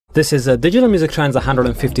This is Digital Music Trends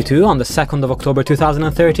 152 on the 2nd of October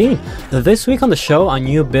 2013. This week on the show, a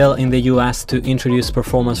new bill in the US to introduce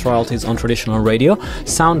performance royalties on traditional radio,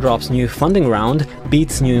 Soundrop's new funding round,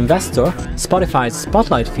 Beat's new investor, Spotify's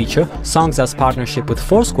Spotlight feature, Songza's partnership with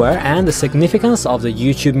Foursquare, and the significance of the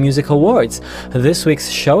YouTube Music Awards. This week's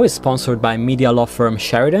show is sponsored by media law firm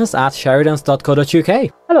Sheridans at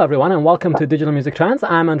sheridans.co.uk. Hello everyone and welcome to Digital Music Trends.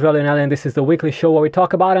 I'm Andrea Leonelli and this is the weekly show where we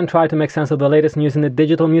talk about and try to make sense of the latest news in the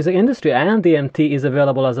digital music industry. And DMT is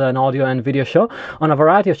available as an audio and video show on a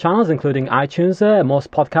variety of channels including iTunes,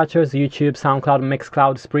 most podcatchers, YouTube, SoundCloud,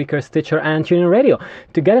 Mixcloud, Spreaker, Stitcher and TuneIn Radio.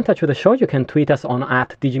 To get in touch with the show, you can tweet us on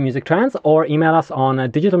 @DigiMusicTrends or email us on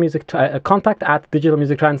contact at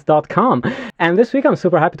digitalmusictrends.com. And this week I'm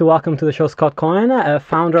super happy to welcome to the show Scott Cohen,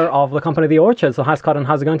 founder of the company The Orchard. So hi Scott, and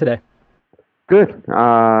how's it going today? Good.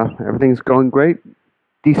 Everything's going great.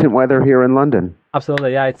 Decent weather here in London.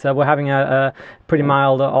 Absolutely, yeah. It's we're having a pretty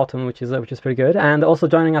mild autumn, which is pretty good. And also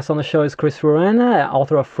joining us on the show is Chris Ruin,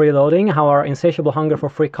 author of Freeloading: How Our Insatiable Hunger for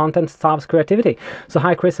Free Content Starves Creativity. So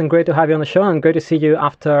hi, Chris, and great to have you on the show, and great to see you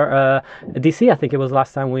after DC. I think it was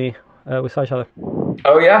last time we saw each other.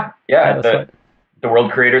 Oh yeah. The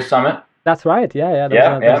World Creators Summit. That's right. Yeah.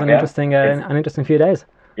 There was an interesting few days.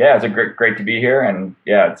 Yeah, it's great to be here, and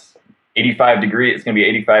yeah, it's 85 degrees. It's going to be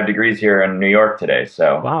 85 degrees here in New York today.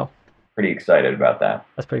 So wow. Pretty excited about that.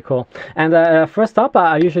 That's pretty cool. And first up,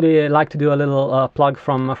 I usually like to do a little plug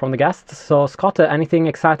from the guests. So Scott, anything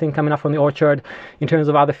exciting coming up from the Orchard in terms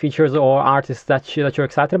of other features or artists that you're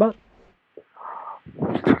excited about?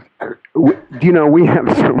 We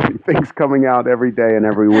have so many things coming out every day and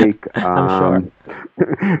every week. I'm sure.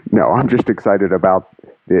 No, I'm just excited about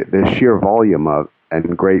the sheer volume of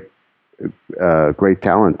and great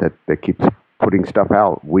talent that keeps putting stuff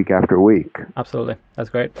out week after week. Absolutely.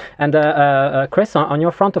 That's great. And Chris, on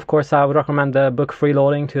your front, of course, I would recommend the book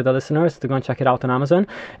Freeloading to the listeners to go and check it out on Amazon.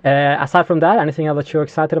 Aside from that, anything else that you're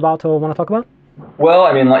excited about or want to talk about? Well,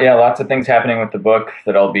 I mean, yeah, lots of things happening with the book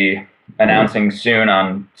that I'll be announcing soon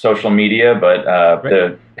on social media, but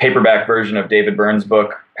the paperback version of David Byrne's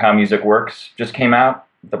book, How Music Works, just came out,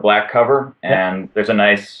 the black cover, and there's a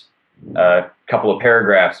nice couple of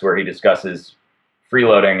paragraphs where he discusses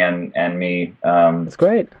freeloading and me. That's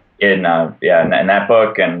great. In that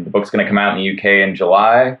book, and the book's going to come out in the UK in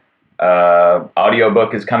July.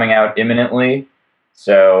 Audiobook is coming out imminently.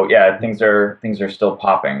 So yeah, things are still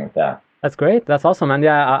popping with that. That's great. That's awesome. And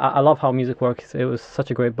yeah, I love How Music Works. It was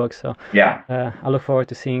such a great book. So yeah, I look forward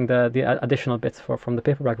to seeing the additional bits from the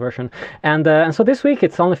paperback version. And so this week,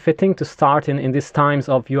 it's only fitting to start in these times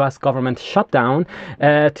of U.S. government shutdown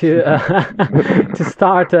to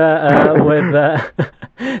start with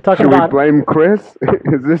talking about. Should we blame Chris?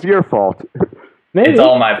 Is this your fault? Maybe. It's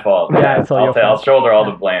all my fault. Yeah, it's all your fault. I'll shoulder all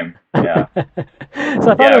the blame. Yeah.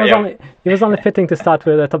 So I thought it was only fitting to start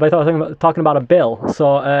with by talking about a bill.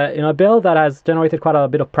 So a bill that has generated quite a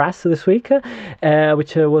bit of press this week,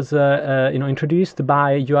 which was introduced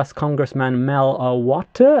by U.S. Congressman Mel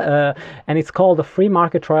Watt, and it's called the Free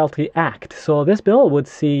Market Royalty Act. So this bill would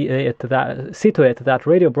see to it that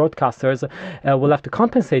radio broadcasters will have to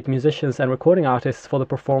compensate musicians and recording artists for the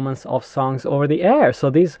performance of songs over the air. So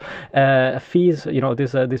these fees,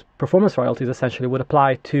 these performance royalties essentially would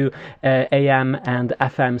apply to AM and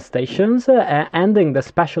FM stations, ending the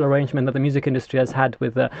special arrangement that the music industry has had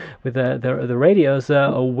with the radios,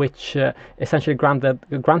 which essentially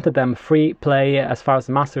granted them free play as far as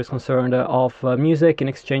the master is concerned of music in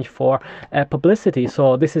exchange for publicity.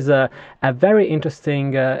 So this is a very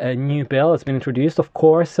interesting new bill that's been introduced. Of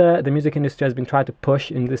course, the music industry has been trying to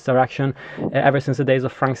push in this direction ever since the days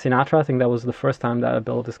of Frank Sinatra. I think that was the first time that a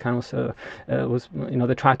bill of this kind was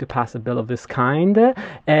they tried to pass a bill of this kind.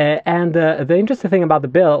 And the interesting thing about the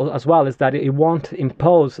bill as well is that it won't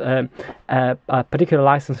impose a particular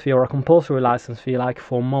license fee or a compulsory license fee like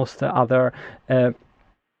for most other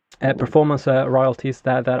performance royalties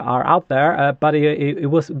that are out there, but it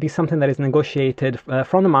will be something that is negotiated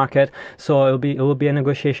from the market. So it will be a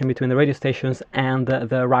negotiation between the radio stations and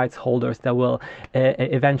the rights holders that will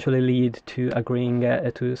eventually lead to agreeing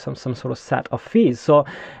to some sort of set of fees. So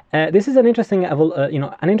this is an interesting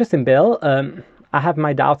bill. I have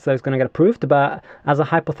my doubts that it's going to get approved, but as a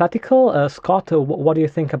hypothetical, Scott, what do you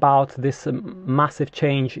think about this massive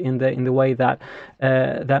change in the way that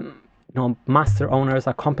master owners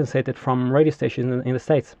are compensated from radio stations in the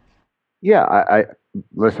States? Yeah,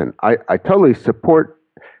 I totally support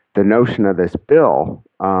the notion of this bill.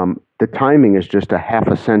 The timing is just a half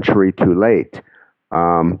a century too late.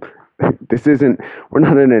 We're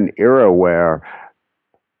not in an era where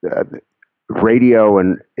radio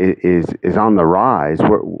is on the rise.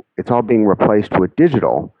 It's all being replaced with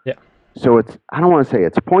digital. Yeah. So I don't want to say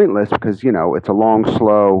it's pointless because, it's a long,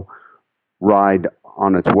 slow ride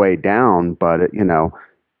on its way down, but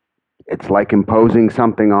it's like imposing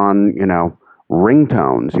something on,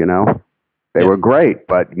 ringtones, They were great,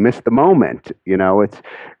 but missed the moment, it's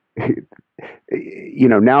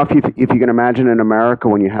now if you can imagine in America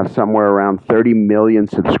when you have somewhere around 30 million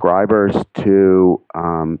subscribers to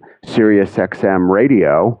Sirius XM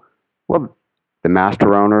radio, well, the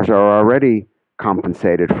master owners are already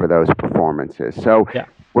compensated for those performances. So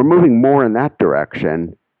we're moving more in that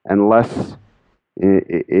direction and less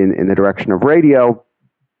in the direction of radio.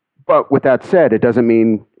 But with that said, it doesn't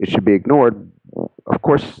mean it should be ignored. Of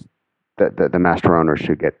course, the master owners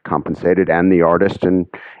should get compensated, and the artist and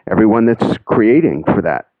everyone that's creating for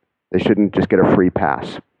that. They shouldn't just get a free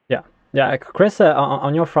pass. Yeah, Chris,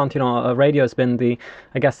 on your front, radio has been the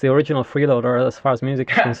original freeloader as far as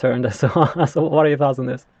music is concerned. So what are your thoughts on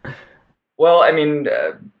this? Well, I mean,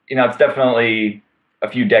 it's definitely a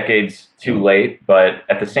few decades too late, but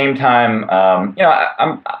at the same time,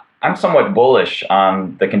 I'm somewhat bullish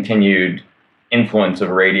on the continued influence of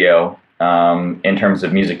radio in terms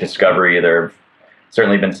of music discovery. There have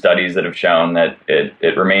certainly been studies that have shown that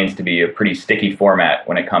it remains to be a pretty sticky format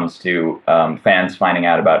when it comes to fans finding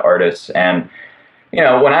out about artists. And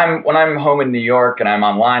when I'm home in New York and I'm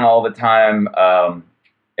online all the time,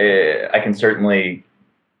 I can certainly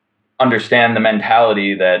understand the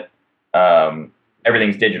mentality that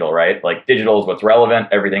everything's digital, right? Like digital is what's relevant,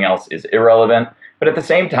 everything else is irrelevant. But at the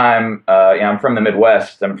same time, I'm from the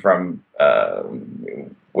Midwest. I'm from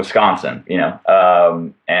Wisconsin,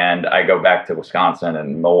 and I go back to Wisconsin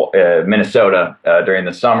and Minnesota during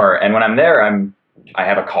the summer. And when I'm there, I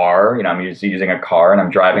have a car. I'm using a car and I'm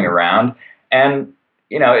driving around. And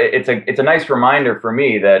it's a nice reminder for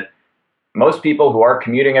me that most people who are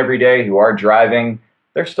commuting every day, who are driving,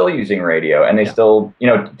 they're still using radio, and they still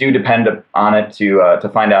do depend on it to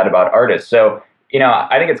find out about artists. So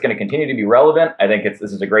I think it's going to continue to be relevant. I think this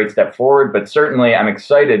is a great step forward. But certainly, I'm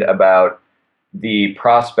excited about the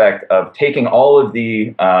prospect of taking all of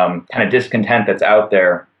the kind of discontent that's out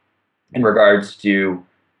there in regards to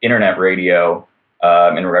internet radio,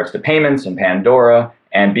 in regards to payments and Pandora,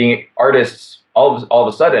 and being artists, all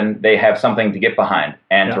of a sudden, they have something to get behind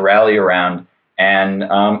and to rally around. And,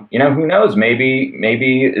 who knows,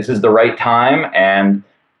 maybe this is the right time. And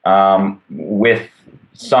with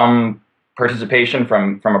some participation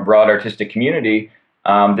from a broad artistic community,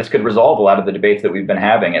 this could resolve a lot of the debates that we've been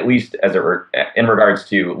having, at least in regards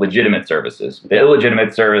to legitimate services. The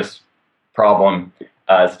illegitimate service problem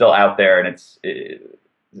is still out there, and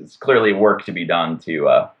it's clearly work to be done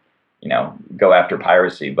to go after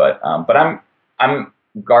piracy. But I'm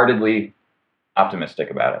guardedly optimistic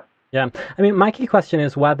about it. Yeah, I mean, my key question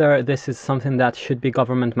is whether this is something that should be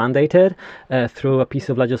government mandated through a piece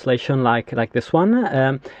of legislation like this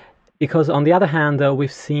one. Because on the other hand,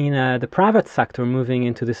 we've seen the private sector moving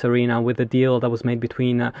into this arena with the deal that was made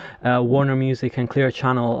between Warner Music and Clear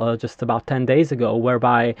Channel just about 10 days ago,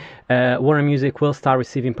 whereby Warner Music will start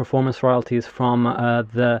receiving performance royalties from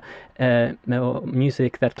the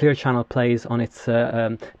music that Clear Channel plays on its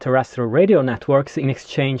terrestrial radio networks in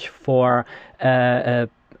exchange for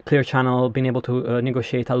Clear Channel being able to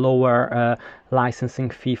negotiate a lower licensing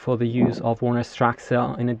fee for the use of Warner's tracks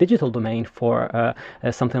in a digital domain for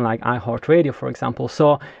something like iHeartRadio, for example.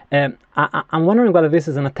 So I'm wondering whether this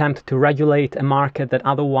is an attempt to regulate a market that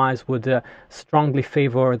otherwise would strongly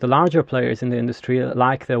favor the larger players in the industry,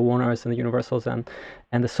 like the Warners and the Universals and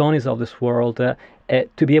the Sonys of this world,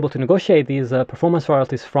 to be able to negotiate these performance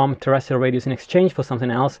royalties from terrestrial radios in exchange for something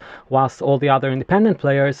else, whilst all the other independent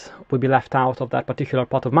players would be left out of that particular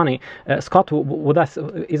pot of money. Scott,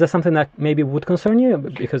 is that something that maybe would concern you,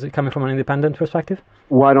 because it's coming from an independent perspective?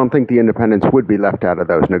 Well, I don't think the independents would be left out of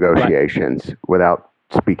those negotiations without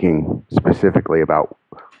speaking specifically about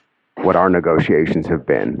what our negotiations have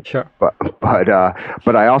been. Sure. But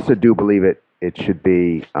I also do believe it should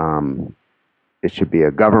be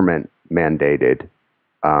a government mandated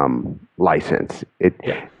license.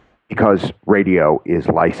 Because radio is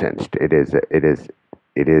licensed. It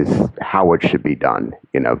is how it should be done.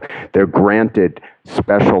 They're granted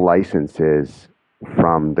special licenses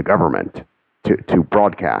from the government to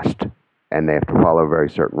broadcast, and they have to follow very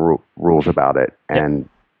certain rules about it. And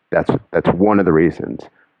that's one of the reasons.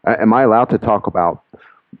 Am I allowed to talk about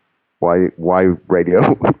why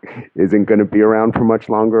radio isn't going to be around for much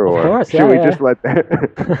longer, or of course, should we just let that?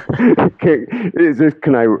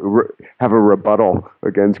 Can I have a rebuttal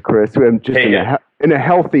against Chris? Just in a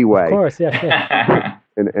healthy way. Of course, yeah.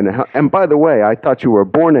 And by the way, I thought you were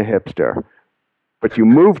born a hipster. but you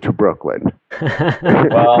moved to Brooklyn.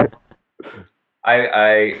 Well,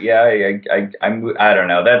 I don't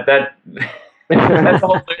know that that's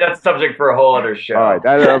a subject for a whole other show. All right,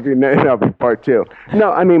 that'll be part two.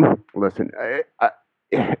 No, I mean, listen,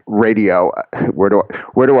 radio. Where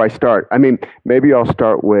do I start? I mean, maybe I'll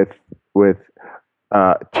start with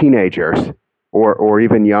teenagers or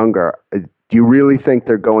even younger. Do you really think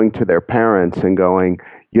they're going to their parents and going,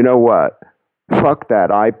 you know what? Fuck that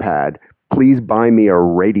iPad. Please buy me a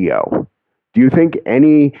radio. Do you think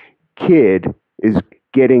any kid is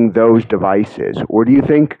getting those devices? Or do you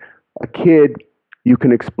think a kid, you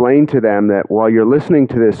can explain to them that while you're listening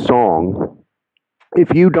to this song,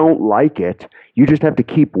 if you don't like it, you just have to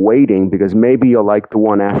keep waiting because maybe you'll like the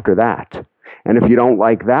one after that. And if you don't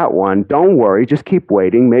like that one, don't worry, just keep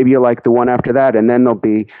waiting. Maybe you'll like the one after that, and then there'll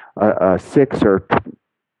be a 6 or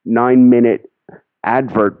 9 minute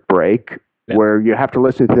advert break where you have to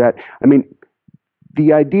listen to that. I mean,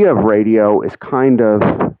 the idea of radio is kind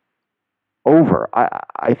of over.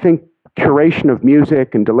 I think curation of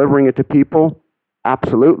music and delivering it to people,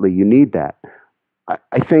 absolutely, you need that.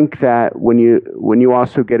 I think that when you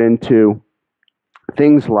also get into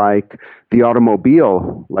things like the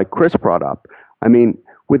automobile, like Chris brought up, I mean,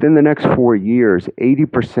 within the next 4 years,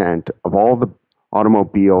 80% of all the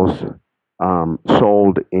automobiles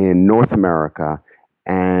sold in North America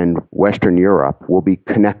and Western Europe will be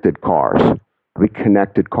connected cars.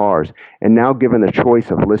 And now given the choice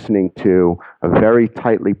of listening to a very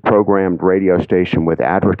tightly programmed radio station with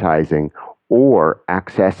advertising or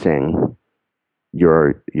accessing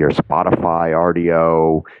your Spotify,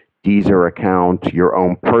 RDO, Deezer account, your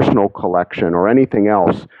own personal collection, or anything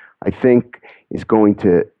else, I think is going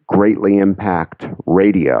to greatly impact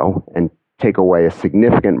radio and take away a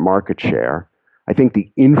significant market share. I think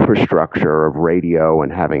the infrastructure of radio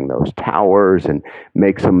and having those towers and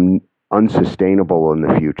makes them unsustainable in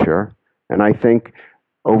the future. And I think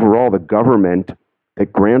overall the government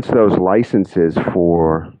that grants those licenses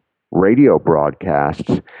for radio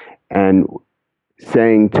broadcasts and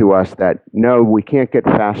saying to us that, no, we can't get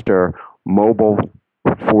faster mobile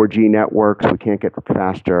 4G networks, we can't get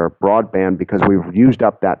faster broadband because we've used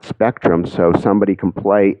up that spectrum so somebody can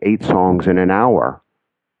play 8 songs in an hour.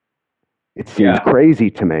 It seems crazy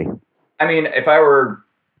to me. I mean, if I were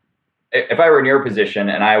in your position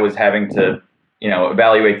and I was having to,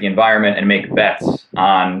 evaluate the environment and make bets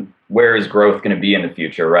on where is growth going to be in the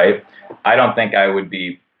future, right? I don't think I would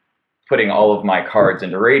be putting all of my cards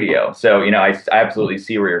into radio. So, I absolutely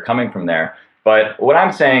see where you're coming from there. But what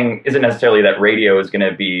I'm saying isn't necessarily that radio is going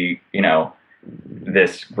to be,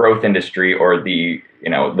 this growth industry or the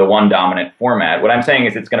one dominant format. What I'm saying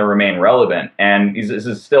is it's going to remain relevant. And this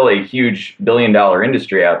is still a huge billion-dollar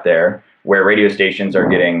industry out there where radio stations are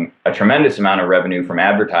getting a tremendous amount of revenue from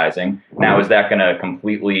advertising. Now, is that going to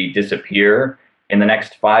completely disappear in the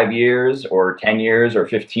next 5 years or 10 years or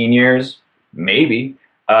 15 years? Maybe.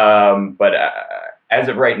 But as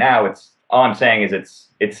of right now, all I'm saying is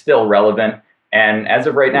it's still relevant. And as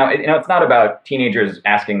of right now, it's not about teenagers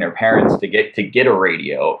asking their parents to get a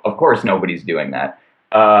radio. Of course, nobody's doing that.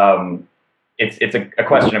 It's a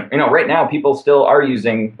question of, right now, people still are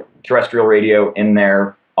using terrestrial radio in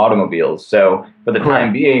their automobiles. So for the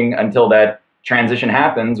time being, until that transition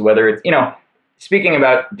happens, whether it's, speaking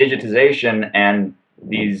about digitization and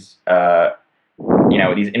these,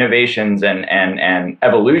 these innovations and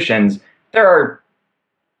evolutions, there are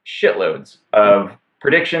shitloads of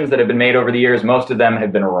predictions that have been made over the years. Most of them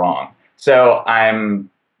have been wrong. So I'm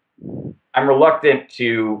reluctant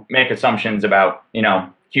to make assumptions about,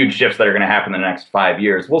 huge shifts that are going to happen in the next 5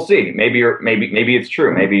 years. We'll see. Maybe it's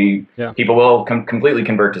true. Maybe people will completely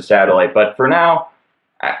convert to satellite. But for now,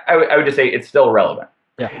 I would just say it's still relevant.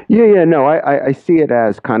 Yeah. No, I see it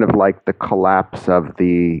as kind of like the collapse of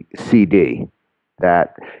the CD.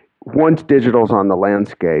 That once digital's on the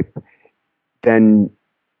landscape, then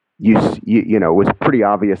it was pretty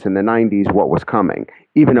obvious in the 90s what was coming.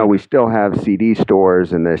 Even though we still have CD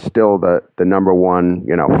stores and there's still the number one,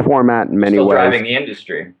 format in many ways. Still driving the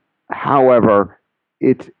industry. However,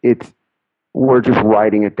 we're just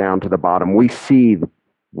writing it down to the bottom. We see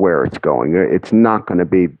where it's going. It's not going to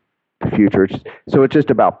be the future. So it's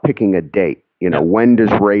just about picking a date. When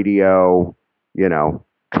does radio,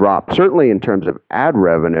 drop? Certainly in terms of ad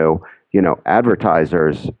revenue,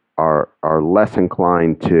 advertisers are less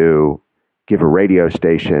inclined to give a radio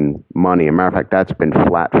station money. As a matter of fact, that's been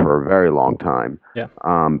flat for a very long time.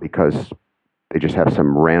 Because they just have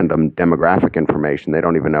some random demographic information. They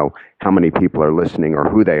don't even know how many people are listening or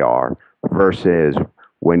who they are. Versus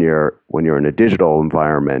when you're in a digital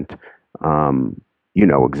environment, you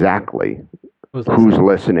know exactly who's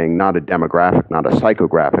listening, not a demographic, not a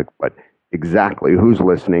psychographic, but exactly who's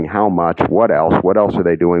listening, how much, what else are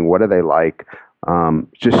they doing, what do they like,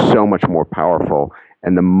 just so much more powerful,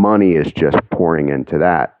 and the money is just pouring into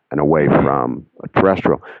that and away from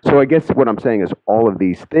terrestrial. So I guess what I'm saying is all of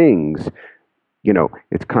these things,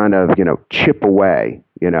 it's kind of, chip away,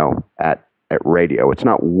 at radio. It's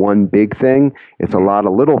not one big thing. It's a lot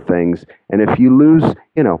of little things. And if you lose, 5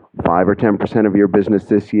 or 10% of your business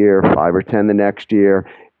this year, 5 or 10 the next year,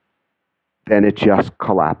 then it just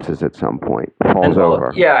collapses at some point, falls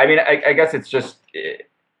over. Yeah, I mean, I guess it's just,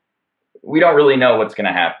 we don't really know what's going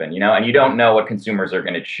to happen, and you don't know what consumers are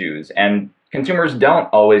going to choose. And consumers don't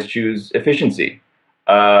always choose efficiency.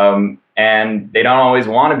 And they don't always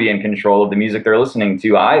want to be in control of the music they're listening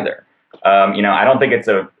to either. I don't think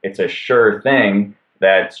it's a sure thing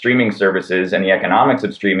that streaming services and the economics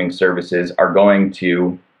of streaming services are going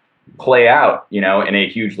to play out, in a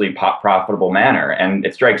hugely profitable manner. And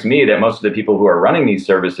it strikes me that most of the people who are running these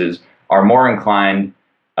services are more inclined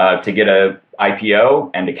to get a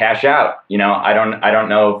IPO and to cash out. I don't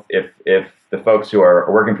know if the folks who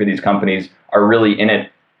are working for these companies are really in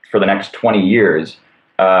it for the next 20 years.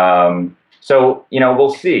 So,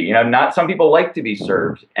 we'll see. Not some people like to be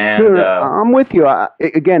served. And I'm with you.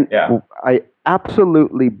 I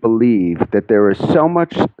absolutely believe that there is so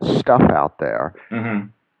much stuff out there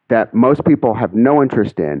that most people have no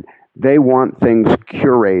interest in. They want things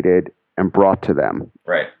curated and brought to them.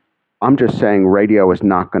 Right. I'm just saying radio is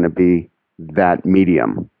not going to be that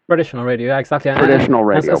medium. Traditional radio, yeah, exactly. Traditional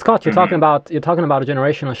radio. And Scott, you're talking about a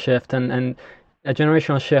generational shift and a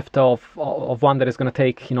generational shift of one that is going to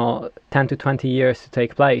take 10 to 20 years to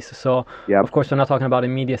take place. So of course we're not talking about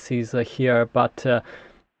immediacies here, but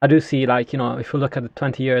I do see if you look at the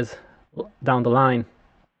 20 years down the line,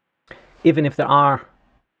 even if there are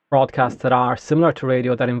broadcasts that are similar to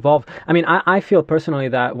radio that involve, I feel personally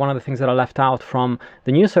that one of the things that are left out from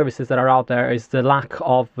the new services that are out there is the lack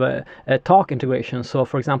of talk integration. So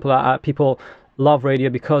for example, people love radio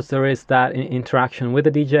because there is that interaction with the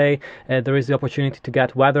DJ. There is the opportunity to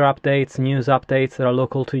get weather updates, news updates that are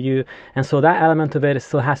local to you, and so that element of it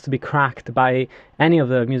still has to be cracked by any of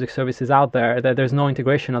the music services out there. There's no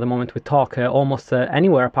integration at the moment with talk almost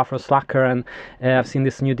anywhere apart from Slacker, and I've seen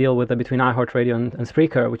this new deal with between iHeartRadio and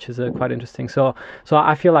Spreaker, which is quite interesting. So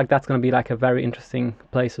I feel like that's going to be a very interesting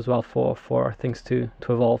place as well for things to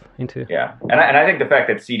evolve into. Yeah, and I think the fact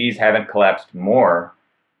that CDs haven't collapsed more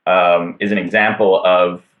is an example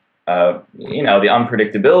of the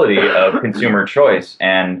unpredictability of consumer choice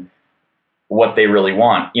and what they really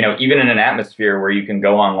want. Even in an atmosphere where you can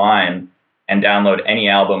go online and download any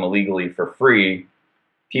album illegally for free,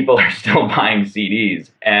 people are still buying CDs,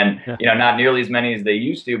 and not nearly as many as they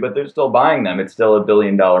used to, but they're still buying them. It's still a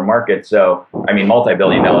billion-dollar market. So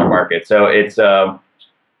multi-billion-dollar market. So it's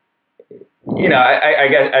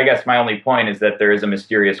I guess my only point is that there is a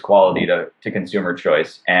mysterious quality to consumer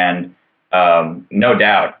choice, and no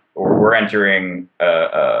doubt we're entering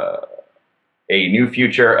a new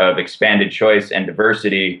future of expanded choice and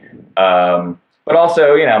diversity. But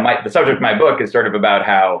also, the subject of my book is sort of about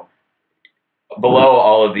how below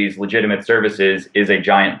all of these legitimate services is a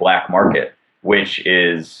giant black market, which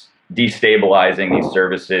is destabilizing these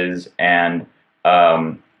services and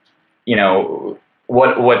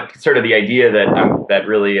what sort of the idea that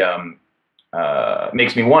really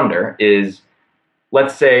makes me wonder is,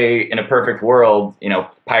 let's say in a perfect world,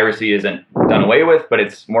 piracy isn't done away with, but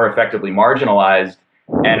it's more effectively marginalized,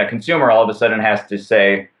 and a consumer all of a sudden has to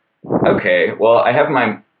say, okay, well,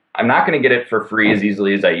 I'm not going to get it for free as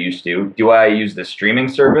easily as I used to. Do I use the streaming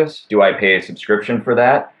service? Do I pay a subscription for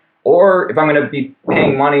that? Or if I'm going to be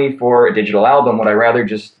paying money for a digital album, would I rather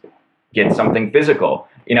just get something physical?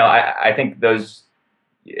 I think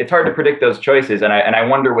it's hard to predict those choices, and I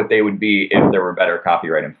wonder what they would be if there were better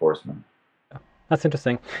copyright enforcement. That's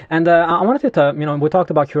interesting. And I wanted to, we talked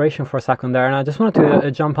about curation for a second there, and I just wanted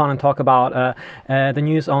to jump on and talk about the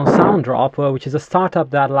news on Soundrop, which is a startup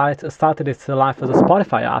that started its life as a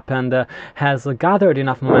Spotify app and has gathered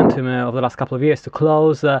enough momentum over the last couple of years to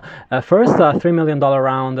close first a $3 million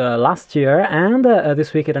round last year, and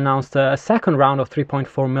this week it announced a second round of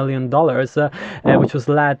 $3.4 million, which was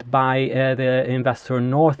led by the investor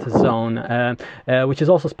North Zone, which is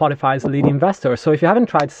also Spotify's lead investor. So if you haven't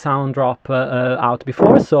tried Soundrop, out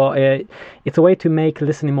before. So it's a way to make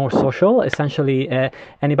listening more social. Essentially,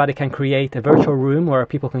 anybody can create a virtual room where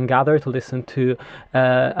people can gather to listen to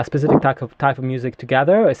a specific type of music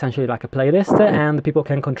together, essentially like a playlist, and people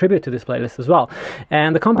can contribute to this playlist as well.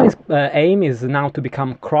 And the company's aim is now to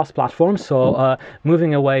become cross-platform, so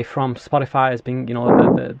moving away from Spotify as being,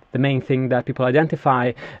 the main thing that people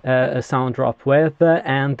identify Soundrop with,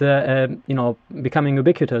 and becoming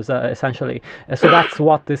ubiquitous, essentially. So that's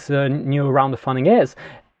what this new round of funding is.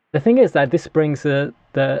 The thing is that this brings the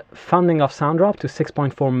funding of Soundrop to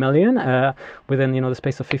 6.4 million within the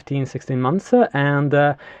space of 15-16 months, and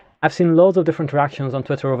I've seen loads of different reactions on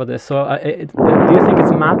Twitter over this. So do you think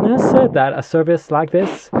it's madness that a service like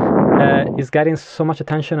this is getting so much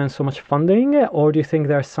attention and so much funding, or do you think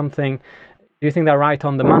there's something? Do you think they're right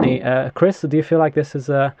on the money? Chris, do you feel like this is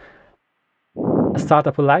a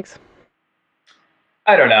startup with legs?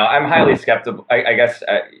 I don't know. I'm highly skeptical. I guess,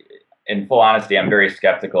 in full honesty, I'm very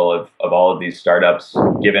skeptical of all of these startups,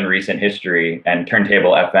 given recent history, and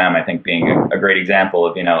Turntable FM, I think, being a great example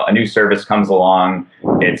of, a new service comes along,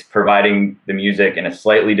 it's providing the music in a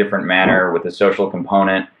slightly different manner with a social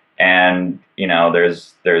component, and,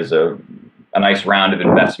 there's a nice round of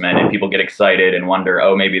investment, and people get excited and wonder,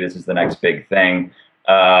 oh, maybe this is the next big thing.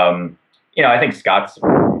 I think Scott's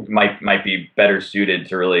might be better suited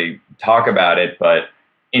to really talk about it, but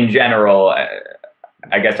in general,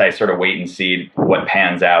 I guess I sort of wait and see what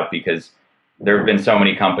pans out, because there have been so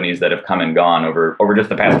many companies that have come and gone over just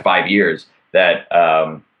the past 5 years that,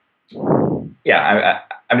 I'm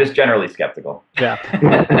just generally skeptical. Yeah.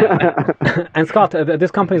 And Scott,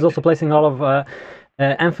 this company is also placing a lot of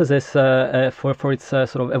emphasis for its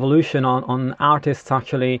sort of evolution on artists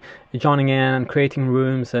actually joining in and creating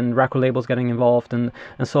rooms and record labels getting involved, and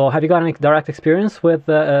so have you got any direct experience with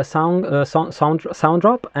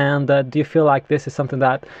Soundrop, and do you feel like this is something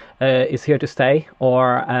that is here to stay,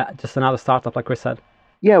 or just another startup like Chris said?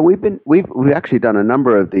 Yeah, we've actually done a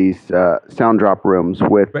number of these Soundrop rooms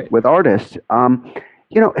with artists.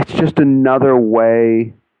 It's just another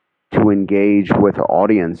way to engage with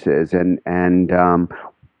audiences, and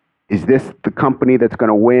is this the company that's going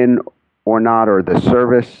to win or not, or the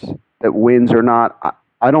service that wins or not?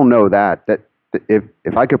 I don't know that. That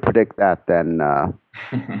if I could predict that, then my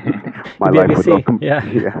life would go.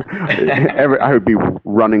 I would be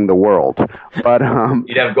running the world. But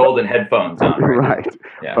you'd have golden headphones on, right?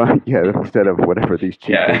 Yeah. But instead of whatever these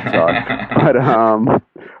cheap things are.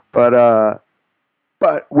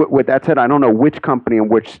 But with that said, I don't know which company and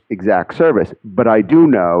which exact service, but I do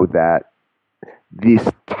know that these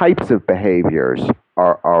types of behaviors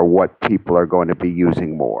are what people are going to be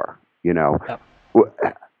using more. Yep.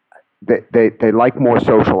 They like more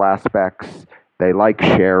social aspects. They like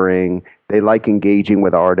sharing. They like engaging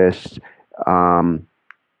with artists.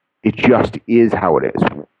 It just is how it is.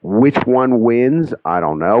 Which one wins? I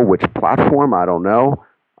don't know. Which platform? I don't know.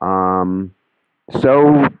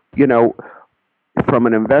 From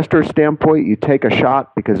an investor standpoint, you take a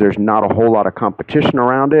shot because there's not a whole lot of competition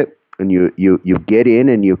around it, and you get in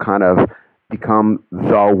and you kind of become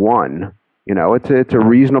the one. It's a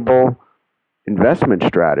reasonable investment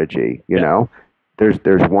strategy.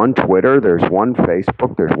 There's one Twitter, there's one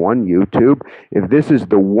Facebook, there's one YouTube. If this is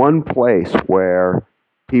the one place where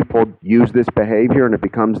people use this behavior and it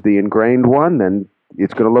becomes the ingrained one, then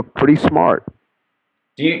it's going to look pretty smart.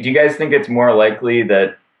 Do you guys think it's more likely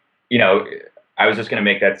that, I was just going to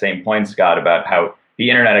make that same point, Scott, about how the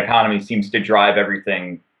internet economy seems to drive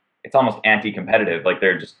everything. It's almost anti-competitive. Like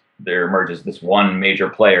there emerges this one major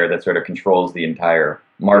player that sort of controls the entire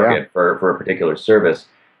market for a particular service.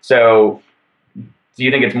 So do you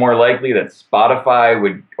think it's more likely that Spotify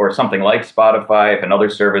would, or something like Spotify, if another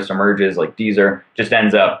service emerges like Deezer, just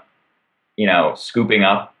ends up, scooping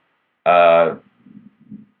up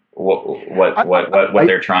what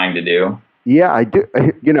they're trying to do? Yeah, I do.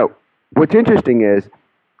 What's interesting is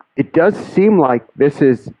it does seem like this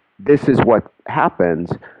is what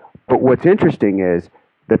happens, but what's interesting is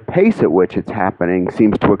the pace at which it's happening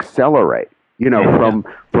seems to accelerate. From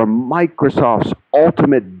Microsoft's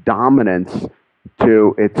ultimate dominance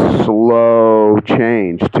to its slow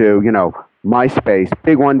change to MySpace,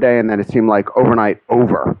 big one day, and then it seemed like overnight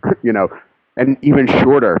over. And even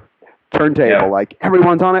shorter. Turntable, like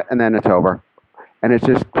everyone's on it, and then it's over. And it's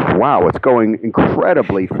just, wow, it's going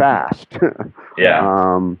incredibly fast.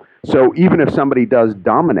 So even if somebody does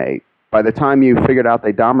dominate, by the time you figured out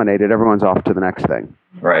they dominated, everyone's off to the next thing.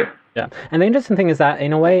 Right. Yeah. And the interesting thing is that,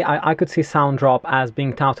 in a way, I could see Soundrop as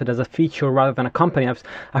being touted as a feature rather than a company.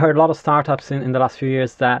 I heard a lot of startups in the last few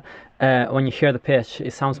years that when you hear the pitch,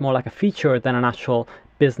 it sounds more like a feature than an actual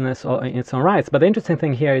business or in its own rights. But the interesting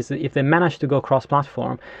thing here is that if they manage to go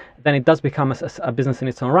cross-platform, then it does become a business in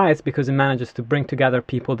its own rights, because it manages to bring together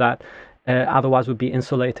people that otherwise would be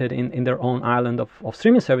insulated in their own island of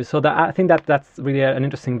streaming service. So I think that's really an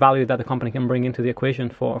interesting value that the company can bring into the equation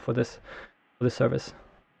for this service.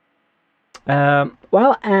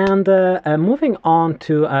 Moving on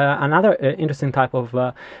to another interesting type of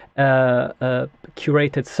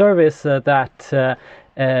curated service that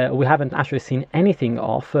we haven't actually seen anything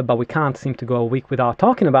of, but we can't seem to go a week without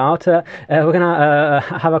talking about. We're going to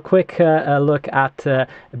have a quick look at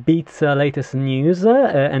Beats' latest news,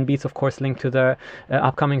 and Beats, of course, linked to their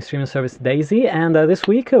upcoming streaming service Daisy. And this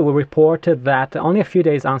week, we reported that only a few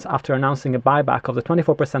days after announcing a buyback of the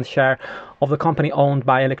 24% share of the company owned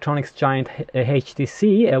by electronics giant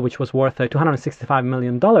HTC, which was worth $265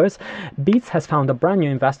 million, Beats has found a brand new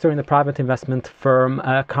investor in the private investment firm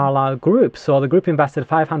Carlyle Group. So the group invested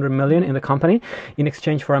 $500 million in the company in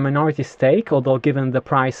exchange for a minority stake, although given the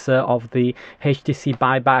price of the HTC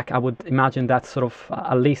buyback, I would imagine that's sort of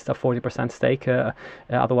at least a 40% stake,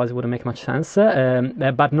 otherwise it wouldn't make much sense.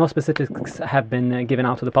 But no specifics have been given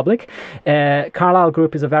out to the public. Carlyle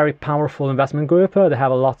Group is a very powerful investment group. They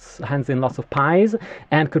have hands in lots of pies,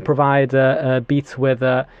 and could provide Beats with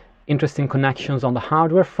interesting connections on the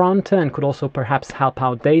hardware front, and could also perhaps help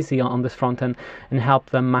out Daisy on this front and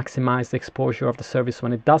help them maximize the exposure of the service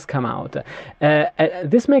when it does come out.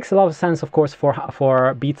 This makes a lot of sense, of course,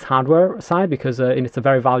 for Beats' hardware side, because it's a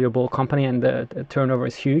very valuable company and the turnover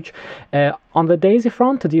is huge. On the Daisy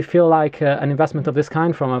front, do you feel like an investment of this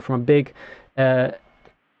kind from a big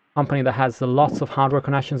company that has lots of hardware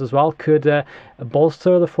connections as well could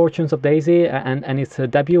bolster the fortunes of Daisy and its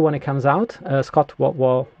debut when it comes out? Scott, what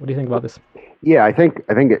do you think about this? Yeah, I think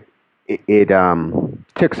it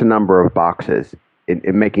ticks a number of boxes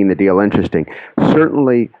in making the deal interesting.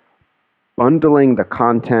 Certainly, bundling the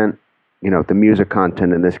content, the music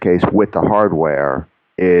content in this case, with the hardware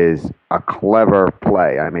is a clever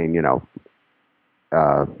play. I mean,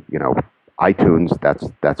 iTunes,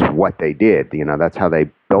 that's what they did. That's how they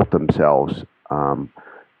built themselves,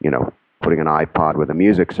 putting an iPod with a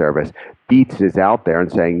music service. Beats is out there and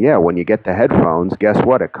saying, yeah, when you get the headphones, guess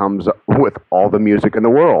what? It comes with all the music in the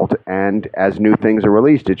world. And as new things are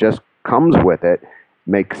released, it just comes with it.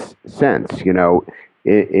 Makes sense.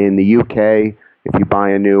 In the UK, if you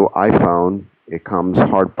buy a new iPhone, it comes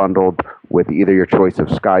hard bundled with either your choice of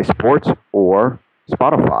Sky Sports or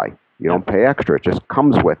Spotify. You don't pay extra. It just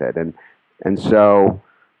comes with it. And so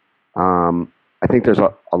I think there's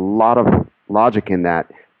a lot of logic in that,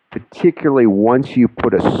 particularly once you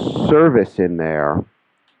put a service in there,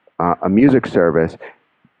 a music service,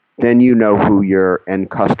 then you know who your end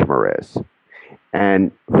customer is.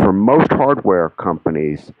 And for most hardware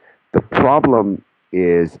companies, the problem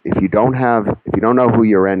is if you don't know who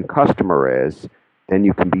your end customer is, then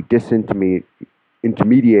you can be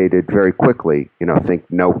disintermediated very quickly. Think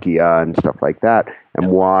Nokia and stuff like that, and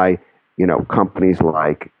why companies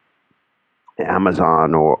like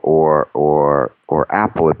Amazon or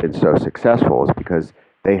Apple have been so successful is because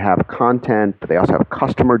they have content, but they also have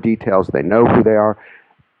customer details. They know who they are.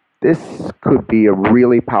 This could be a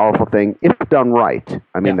really powerful thing if done right.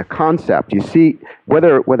 I mean, the concept, you see,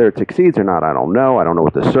 whether it succeeds or not, I don't know. I don't know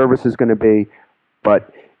what the service is going to be,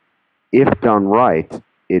 but if done right,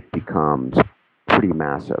 it becomes pretty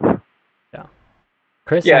massive.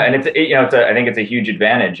 Chris? Yeah, and I think it's a huge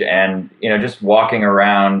advantage. And just walking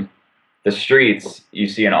around the streets, you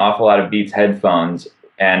see an awful lot of Beats headphones,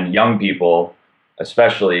 and young people,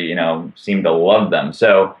 especially, seem to love them.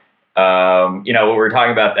 So, what we're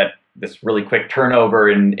talking about, that this really quick turnover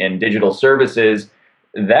in digital services,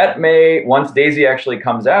 that may, once Daisy actually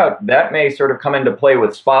comes out, that may sort of come into play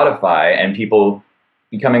with Spotify and people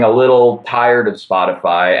becoming a little tired of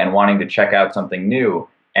Spotify and wanting to check out something new.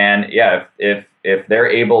 And yeah, if they're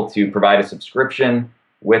able to provide a subscription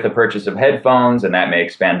with a purchase of headphones, and that may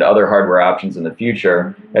expand to other hardware options in the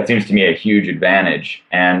future, that seems to me a huge advantage.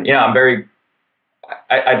 And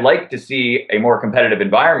I'd like to see a more competitive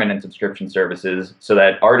environment in subscription services so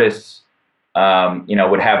that artists,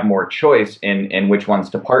 would have more choice in which ones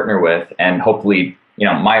to partner with, and hopefully,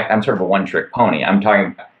 I'm sort of a one-trick pony.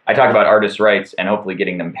 I talk about artists' rights and hopefully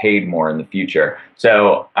getting them paid more in the future.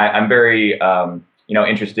 So I'm very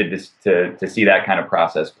interested to see that kind of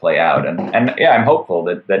process play out, and I'm hopeful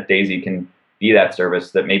that Daisy can be that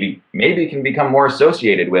service that maybe can become more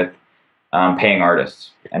associated with paying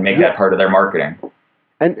artists and make that part of their marketing.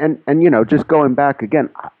 And just going back again,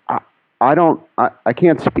 I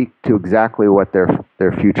can't speak to exactly what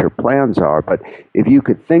their future plans are, but if you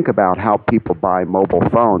could think about how people buy mobile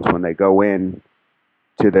phones when they go in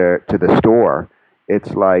to the store,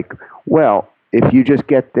 it's like, well, if you just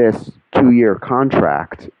get this 2-year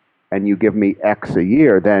contract and you give me X a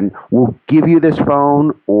year, then we'll give you this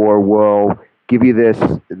phone, or we'll give you this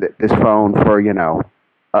phone for, you know,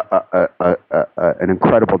 an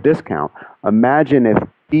incredible discount. Imagine if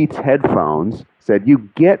Beats Headphones said you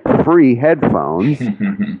get free headphones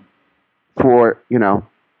for, you know,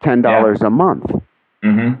 $10 a month.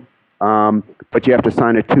 But you have to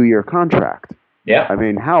sign a 2-year contract. Yeah. I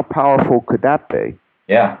mean, how powerful could that be?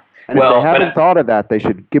 Yeah. And if they haven't thought of that, they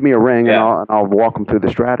should give me a ring, and I'll walk them through the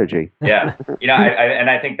strategy. Yeah. You know,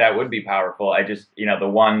 I think that would be powerful. I just, you know, the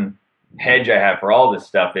one hedge I have for all this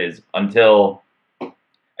stuff is until, I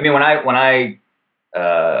mean, when I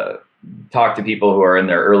talk to people who are in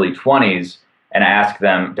their early 20s and I ask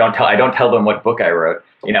them, I don't tell them what book I wrote,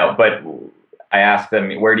 you know, but I ask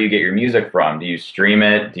them, where do you get your music from? Do you stream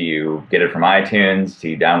it? Do you get it from iTunes? Do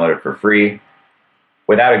you download it for free?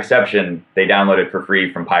 Without exception, they download it for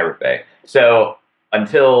free from Pirate Bay. So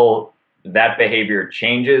until that behavior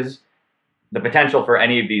changes, the potential for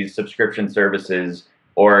any of these subscription services,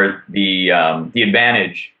 or the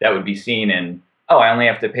advantage that would be seen in, oh, I only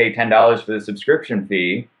have to pay $10 for the subscription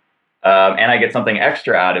fee, and I get something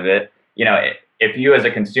extra out of it. You know, if you as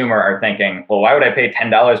a consumer are thinking, well, why would I pay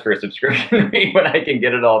 $10 for a subscription fee when I can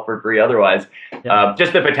get it all for free otherwise?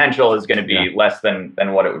 Just the potential is going to be less than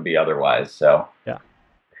what it would be otherwise. So yeah.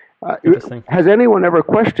 Has anyone ever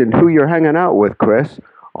questioned who you're hanging out with, Chris?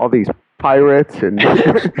 All these pirates and,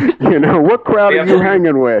 you know, what crowd are you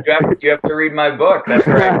hanging with? You have to read my book. That's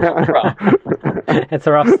where I come from. It's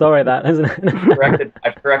a rough story, that, isn't it?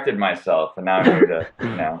 I've corrected myself, and now I'm here to,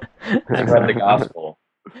 you know, spread the gospel.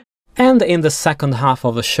 And in the second half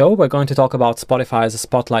of the show, we're going to talk about Spotify's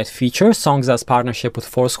Spotlight feature, Songza's partnership with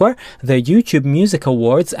Foursquare, the YouTube Music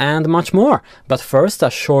Awards, and much more. But first, a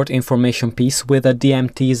short information piece with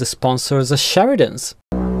DMT's sponsors, Sheridan's.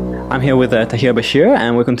 I'm here with Tahir Bashir,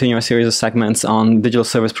 and we continue our series of segments on digital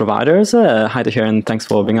service providers. Hi Tahir, and thanks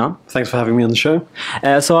for being on. Thanks for having me on the show.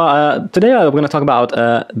 Today we're going to talk about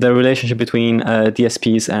the relationship between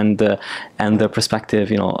DSPs and the prospective,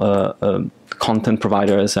 you know, content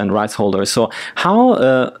providers and rights holders. So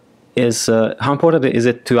how important is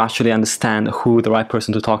it to actually understand who the right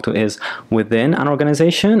person to talk to is within an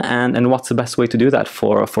organization, and what's the best way to do that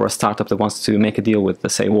for a startup that wants to make a deal with,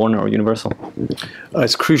 say, Warner or Universal?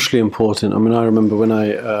 It's crucially important. I mean, I remember when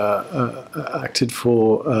I acted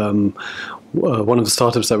for one of the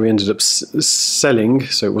startups that we ended up selling,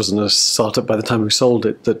 so it wasn't a startup by the time we sold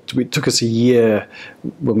it, that it took us a year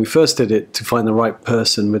when we first did it to find the right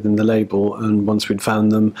person within the label, and once we'd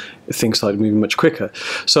found them, things started moving much quicker.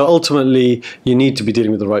 So ultimately, you need to be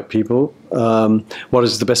dealing with the right people. What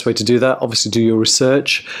is the best way to do that? Obviously, do your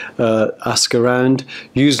research, ask around,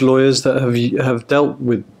 use lawyers that have dealt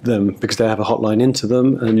with them, because they have a hotline into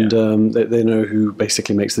them, and they know who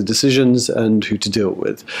basically makes the decisions and who to deal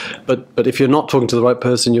with. But if you're not talking to the right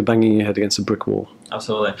person, you're banging your head against a brick wall.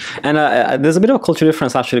 Absolutely. And there's a bit of a cultural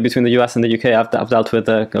difference actually between the US and the UK. I've dealt with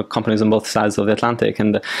companies on both sides of the Atlantic,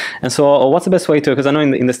 and so what's the best way to? Because I know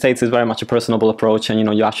in the States it's very much a personable approach, and you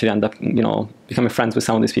know, you actually end up, you know, becoming friends with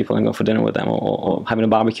some of these people and go for dinner with them, or having a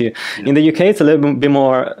barbecue. Yeah. In the UK it's a little bit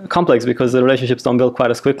more complex because the relationships don't build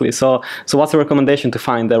quite as quickly. So what's the recommendation to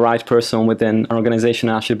find the right person within an organization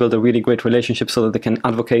and actually build a really great relationship so that they can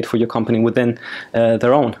advocate for your company within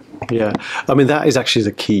their own? Yeah, I mean, that is actually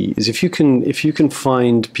the key. Is if you can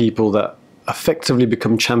find people that effectively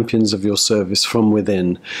become champions of your service from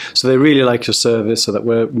within, so they really like your service, so that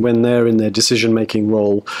when they're in their decision-making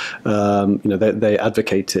role, you know, they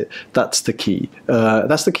advocate it. That's the key.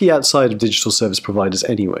 That's the key outside of digital service providers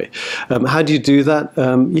anyway. How do you do that?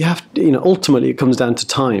 You have, you know, ultimately it comes down to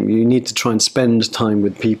time. You need to try and spend time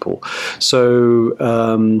with people. So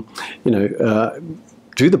you know,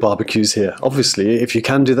 do the barbecues here. Obviously, if you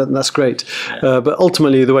can do that, that's great. But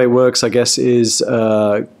ultimately, the way it works, I guess, is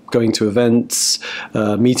going to events,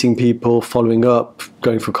 meeting people, following up,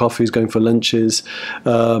 going for coffees, going for lunches,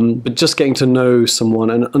 but just getting to know someone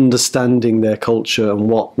and understanding their culture and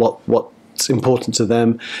what's important to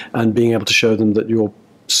them, and being able to show them that your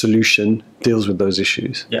solution deals with those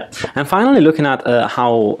issues. Yeah. And finally, looking at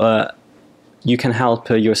how you can help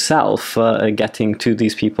yourself getting to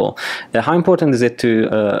these people. How important is it to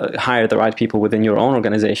hire the right people within your own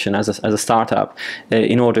organization as a startup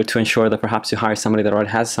in order to ensure that perhaps you hire somebody that already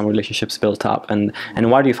has some relationships built up? And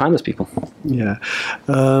why do you find those people? Yeah,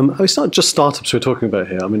 it's not just startups we're talking about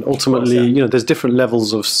here. I mean, ultimately, you know, there's different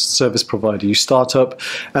levels of service provider. You start up,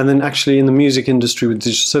 and then actually in the music industry with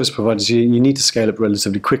digital service providers, you need to scale up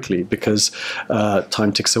relatively quickly because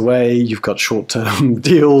time ticks away. You've got short-term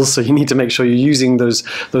deals, so you need to make sure you're using those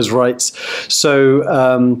rights. So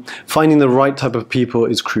finding the right type of people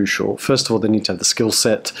is crucial. First of all, they need to have the skill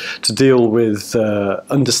set to deal with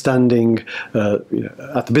understanding at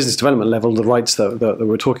the business development level the rights that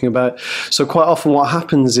we're talking about. So quite often what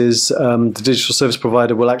happens is the digital service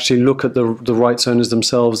provider will actually look at the rights owners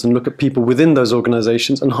themselves and look at people within those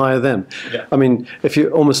organizations and hire them. Yeah. I mean, if you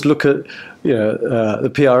almost look at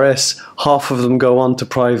the PRS, half of them go on to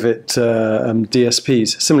private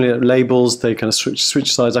DSPs. Similarly, labels, they kind of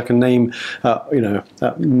switch sides. I can name,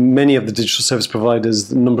 many of the digital service providers,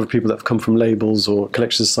 the number of people that have come from labels or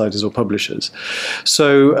collection societies or publishers.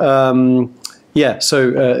 So,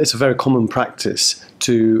 it's a very common practice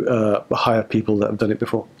to hire people that have done it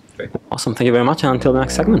before. Great. Awesome. Thank you very much. And until the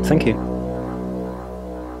next segment, thank you.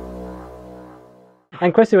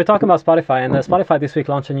 And Chris, we were talking about Spotify, and Spotify this week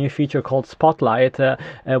launched a new feature called Spotlight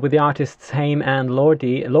with the artists Haim and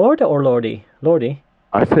Lordi. Lord or Lordi? Lordi?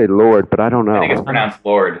 I say Lord, but I don't know. I think it's pronounced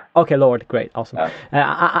Lord. Okay, Lord, great, awesome.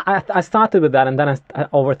 I started with that and then I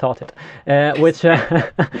overthought it.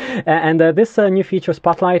 This new feature,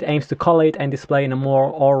 Spotlight, aims to collate and display in a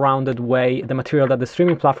more all-rounded way the material that the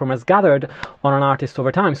streaming platform has gathered on an artist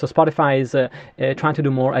over time. So Spotify is trying to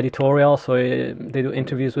do more editorial, so they do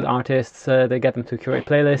interviews with artists, they get them to curate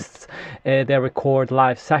playlists, they record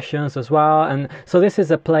live sessions as well, and so this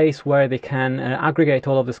is a place where they can aggregate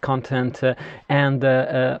all of this content and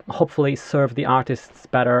hopefully serve the artists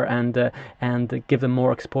better and give them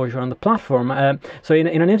more exposure on the platform. So in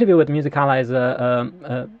an interview with Music Ally,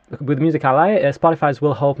 Spotify's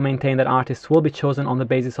will hope maintain that artists will be chosen on the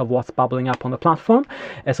basis of what's bubbling up on the platform.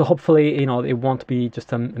 So hopefully, it won't be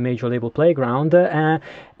just a major label playground.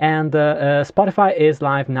 Spotify is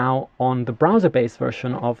live now on the browser-based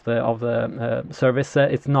version of the service.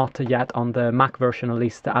 It's not yet on the Mac version, at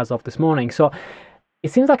least as of this morning. So it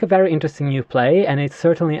seems like a very interesting new play, and it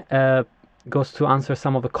certainly goes to answer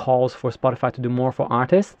some of the calls for Spotify to do more for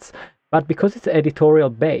artists. But because it's editorial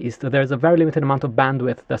based, there's a very limited amount of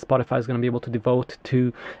bandwidth that Spotify is going to be able to devote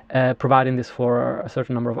to providing this for a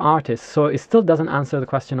certain number of artists. So it still doesn't answer the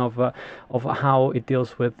question of how it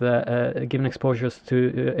deals with giving exposure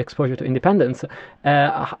to independence.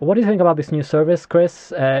 What do you think about this new service,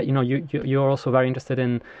 Chris? You're also very interested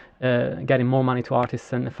in getting more money to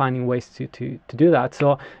artists and finding ways to do that.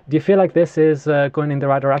 So do you feel like this is going in the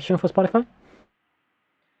right direction for Spotify?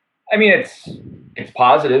 I mean, it's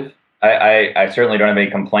positive. I certainly don't have any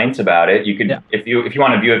complaints about it. You could, if you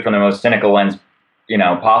want to view it from the most cynical lens,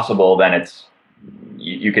 possible, then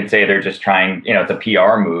you could say they're just trying, it's a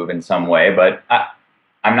PR move in some way. But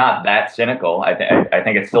I'm not that cynical. I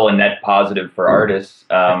think it's still a net positive for artists.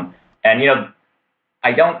 I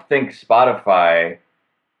don't think Spotify.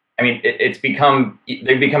 I mean, they've become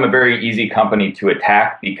a very easy company to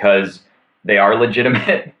attack because they are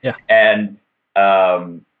legitimate. Yeah. And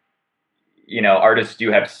artists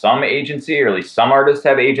do have some agency, or at least some artists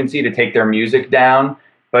have agency to take their music down.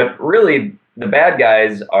 But really, the bad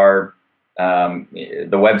guys are the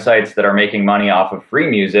websites that are making money off of free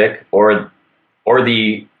music, or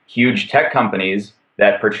the huge tech companies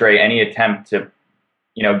that portray any attempt to,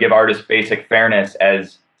 give artists basic fairness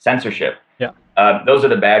as censorship. Yeah. Those are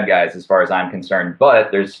the bad guys as far as I'm concerned.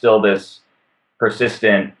 But there's still this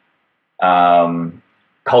persistent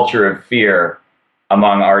culture of fear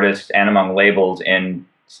among artists and among labels in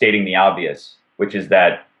stating the obvious, which is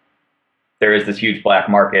that there is this huge black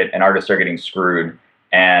market and artists are getting screwed.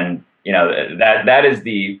 And, that is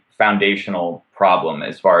the foundational problem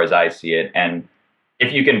as far as I see it. And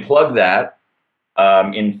if you can plug that,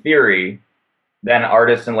 in theory, then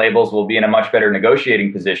artists and labels will be in a much better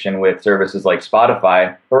negotiating position with services like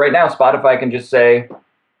Spotify. But right now, Spotify can just say,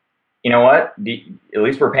 you know what, at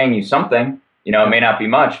least we're paying you something. It may not be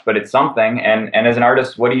much, but it's something. And as an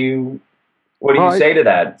artist, what do you say to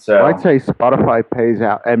that? So I'd say Spotify pays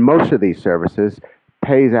out, and most of these services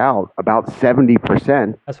pays out about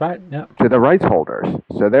 70%. That's right. Yeah. To the rights holders.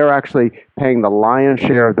 So they're actually paying the lion's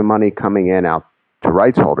share of the money coming in out to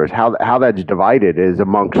rights holders. How that's divided is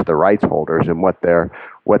amongst the rights holders and what their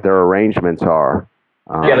arrangements are.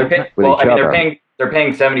 They're paying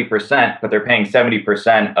 70%, but they're paying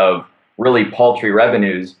 70% of really paltry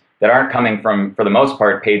revenues that aren't coming from, for the most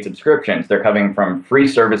part, paid subscriptions. They're coming from free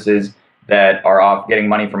services that are off getting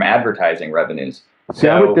money from advertising revenumes. See,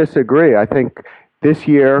 I would disagree. I think this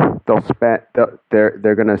year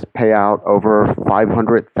they're going to pay out over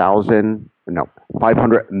 $500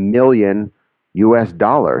 million US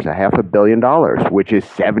dollars, $500 million, which is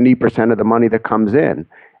 70% of the money that comes in.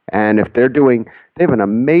 And if they have an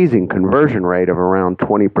amazing conversion rate of around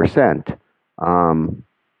 20%.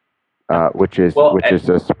 Which is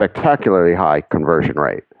a spectacularly high conversion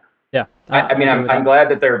rate. Yeah, I mean, I'm glad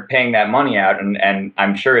that they're paying that money out, and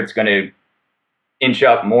I'm sure it's going to inch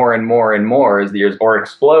up more and more and more as the years, or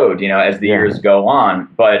explode, as the years go on.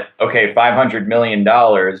 But okay, $500 million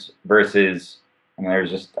versus,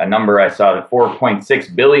 there's just a number I saw, the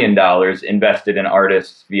 $4.6 billion invested in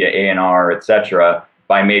artists via A&R, et cetera,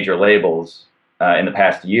 by major labels in the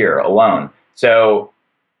past year alone. So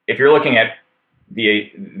if you're looking at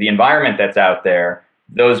the environment that's out there,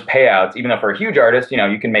 those payouts, even though for a huge artist,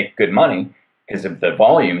 you can make good money because of the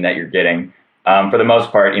volume that you're getting. For the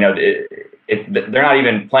most part, they're not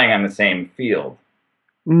even playing on the same field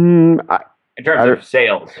in terms of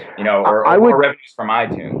sales, or revenues from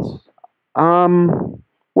iTunes.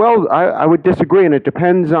 Well, I would disagree, and it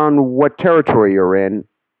depends on what territory you're in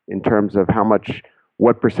terms of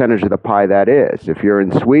what percentage of the pie that is. If you're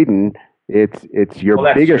in Sweden, it's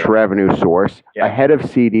your biggest revenue source, ahead of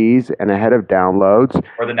CDs and ahead of downloads.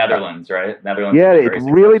 Or the Netherlands, right? Netherlands. Yeah, it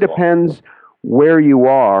really depends where you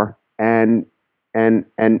are, and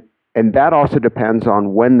that also depends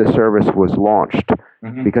on when the service was launched,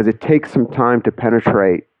 because it takes some time to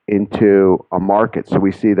penetrate into a market. So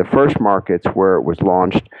we see the first markets where it was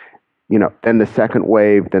launched, then the second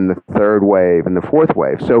wave, then the third wave, and the fourth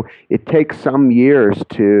wave. So it takes some years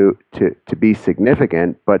to be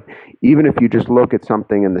significant. But even if you just look at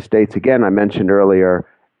something in the States, again, I mentioned earlier,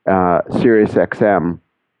 Sirius XM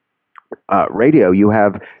radio, you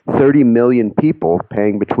have 30 million people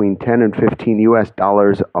paying between 10 and 15 US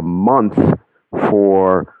dollars a month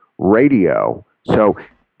for radio. So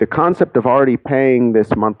the concept of already paying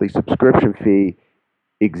this monthly subscription fee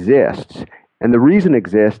exists. And the reason it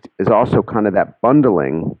exists is also kind of that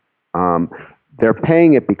bundling. They're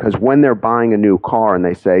paying it because when they're buying a new car and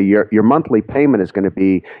they say your monthly payment is going to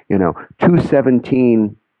be,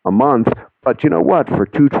 $217 a month, but you know what? For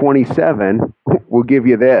 $227, we'll give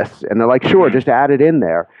you this. And they're like, sure, just add it in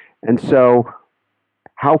there. And so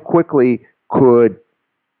how quickly could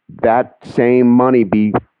that same money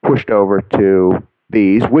be pushed over to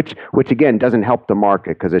these, which again doesn't help the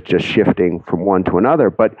market because it's just shifting from one to another.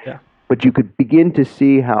 But you could begin to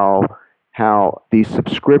see how these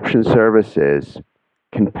subscription services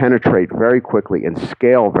can penetrate very quickly and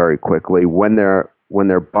scale very quickly when they're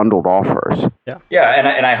bundled offers. Yeah,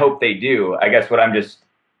 and I hope they do. I guess what I'm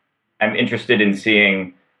interested in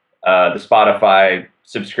seeing the Spotify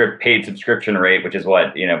paid subscription rate, which is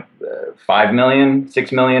what, 5 million,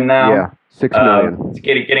 6 million now. Yeah, 6 million. It's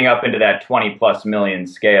getting up into that 20+ million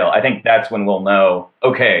scale. I think that's when we'll know,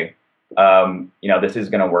 okay, this is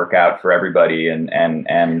going to work out for everybody, and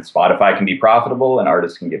Spotify can be profitable and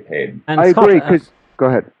artists can get paid. And I agree, because go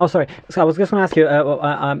ahead. Oh, sorry. So I was just going to ask you,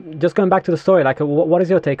 just going back to the story, like, what is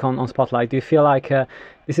your take on Spotlight? Do you feel like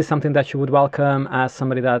this is something that you would welcome as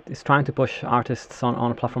somebody that is trying to push artists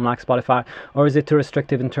on a platform like Spotify, or is it too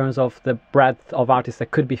restrictive in terms of the breadth of artists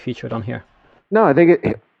that could be featured on here? No, I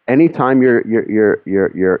think anytime you're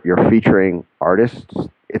featuring artists,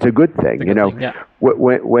 it's a good thing.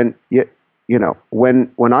 When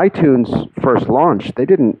iTunes first launched, they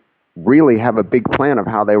didn't really have a big plan of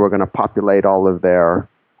how they were going to populate all of their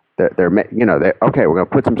okay, we're going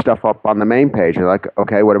to put some stuff up on the main page. You're like,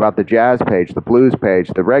 okay, what about the jazz page, the blues page,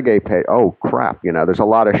 the reggae page? Oh crap, there's a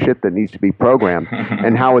lot of shit that needs to be programmed,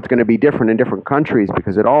 and how it's going to be different in different countries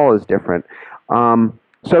because it all is different.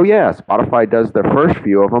 So yeah, Spotify does the first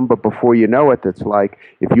few of them, but before you know it, it's like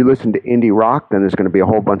if you listen to indie rock, then there's going to be a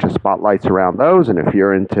whole bunch of spotlights around those, and if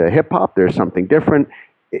you're into hip hop, there's something different.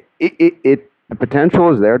 The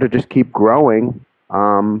potential is there to just keep growing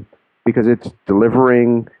because it's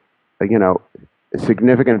delivering,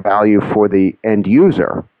 significant value for the end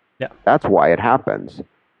user. Yeah, that's why it happens.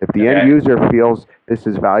 If the end user feels this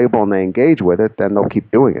is valuable and they engage with it, then they'll keep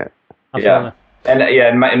doing it. Absolutely.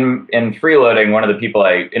 Yeah. And in freeloading, one of the people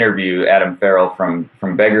I interview, Adam Farrell from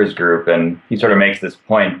Beggars Group, and he sort of makes this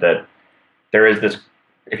point that there is this,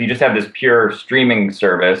 if you just have this pure streaming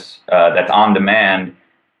service that's on demand,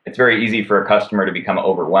 it's very easy for a customer to become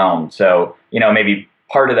overwhelmed. So, maybe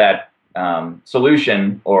part of that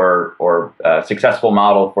solution or successful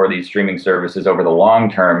model for these streaming services over the long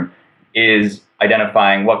term is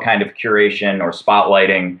identifying what kind of curation or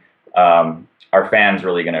spotlighting are fans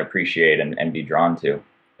really going to appreciate and be drawn to.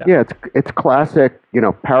 Yeah, it's classic,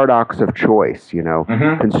 paradox of choice.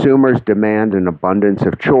 Consumers demand an abundance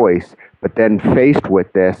of choice, but then faced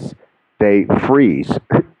with this, they freeze.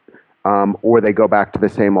 Or they go back to the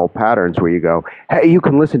same old patterns where you go, hey, you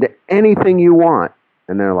can listen to anything you want.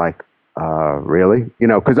 And they're like, really?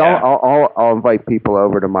 Because I'll invite people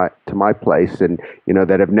over to my place and,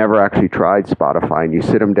 that have never actually tried Spotify, and you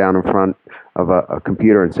sit them down in front of a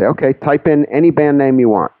computer and say, okay, type in any band name you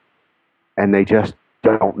want. And they just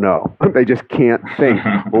don't know. They just can't think.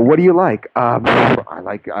 Well, what do you like? I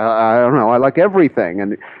don't know. I like everything.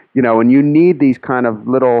 And, and you need these kind of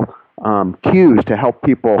little cues to help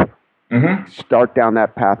people start down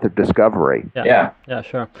that path of discovery. Yeah,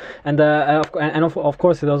 sure. And of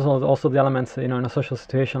course, there's also the elements, in a social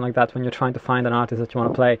situation like that, when you're trying to find an artist that you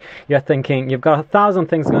want to play, you're thinking, you've got 1,000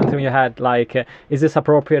 things going through your head, like, is this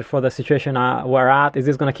appropriate for the situation we're at? Is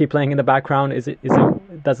this going to keep playing in the background?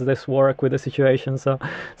 Does this work with the situation? So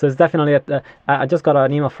it's definitely, I just got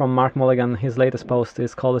an email from Mark Mulligan. His latest post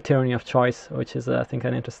is called The Tyranny of Choice, which is, I think,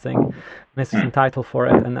 an interesting title for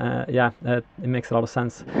it. And it makes a lot of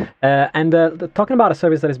sense. Talking about a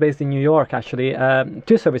service that is based in New York, actually,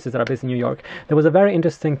 two services that are based in New York. There was a very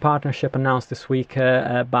interesting partnership announced this week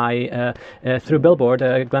through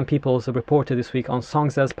Billboard. Glenn Peoples reported this week on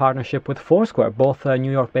Songza's partnership with Foursquare, both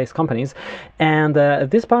New York-based companies. And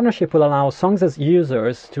this partnership will allow Songza's users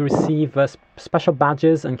to receive special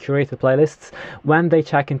badges and curated playlists when they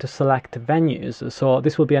check into select venues. So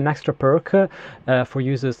this will be an extra perk for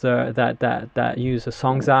users that use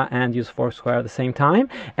Songza and use Foursquare at the same time.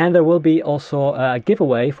 And there will be also a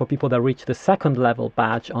giveaway for people that reach the second level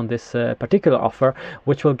badge on this particular offer,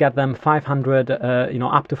 which will get them 500,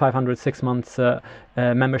 up to 500 6 months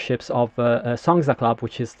memberships of Songza Club,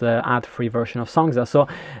 which is the ad-free version of Songza. So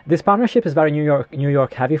this partnership is very New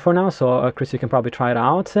York heavy for now. So Chris, you can probably try it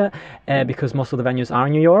out because most of the venues are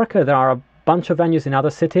in New York. There are a bunch of venues in other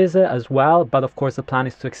cities as well, but of course the plan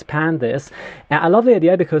is to expand this. I love the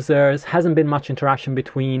idea because there hasn't been much interaction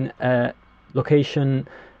between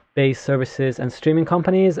location-based services and streaming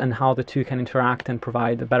companies, and how the two can interact and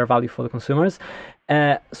provide a better value for the consumers.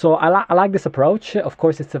 So I like this approach. Of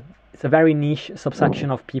course, it's a very niche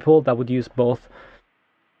subsection of people that would use both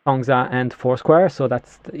Songza and Foursquare. So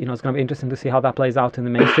that's, it's going to be interesting to see how that plays out in the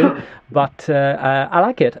mainstream. But I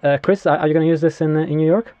like it. Chris, are you going to use this in New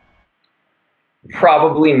York?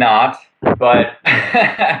 Probably not, but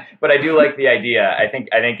but I do like the idea. I think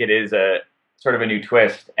it is a sort of a new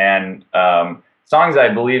twist. And Songza, I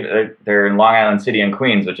believe they're in Long Island City and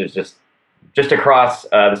Queens, which is just across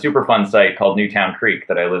the Superfund site called Newtown Creek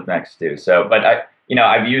that I live next to. So, but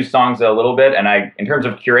I've used Songza a little bit, and in terms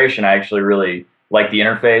of curation, I actually really like the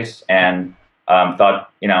interface, and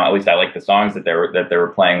thought, at least I like the songs that they were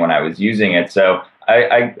playing when I was using it. So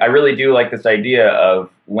I really do like this idea of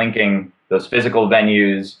linking those physical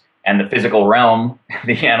venues and the physical realm,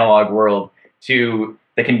 the analog world, to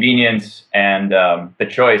the convenience and the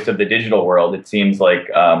choice of the digital world. It seems like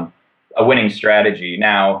a winning strategy.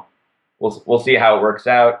 Now, we'll see how it works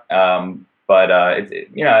out. But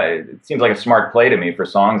it seems like a smart play to me for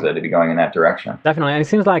Songza to be going in that direction. Definitely, and it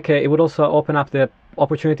seems like it would also open up the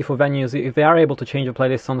opportunity for venues, if they are able to change the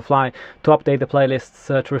playlists on the fly, to update the playlists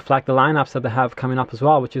to reflect the lineups that they have coming up as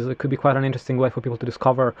well, which it could be quite an interesting way for people to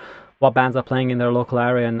discover what bands are playing in their local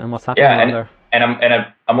area and what's happening around there. And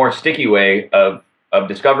a more sticky way of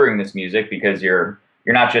discovering this music, because you're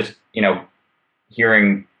not just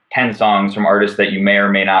hearing 10 songs from artists that you may or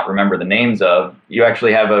may not remember the names of. You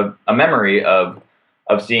actually have a memory of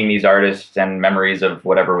seeing these artists, and memories of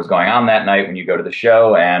whatever was going on that night when you go to the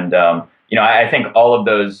show. And I think all of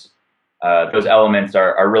those elements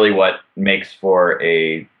are really what makes for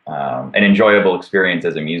an enjoyable experience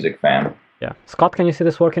as a music fan. Yeah, Scott, can you see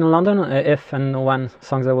this working in London if and when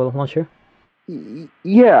Songza will launch here?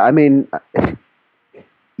 Yeah,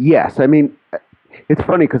 yes. It's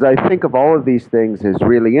funny because I think of all of these things as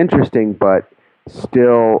really interesting, but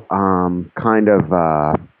still kind of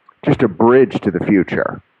just a bridge to the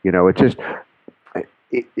future.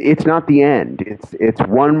 It's not the end. It's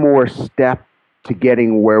one more step to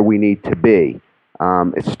getting where we need to be.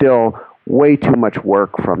 It's still way too much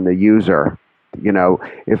work from the user.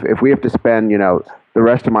 If we have to spend the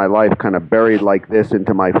rest of my life kind of buried like this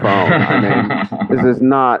into my phone, this is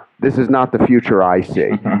not the future I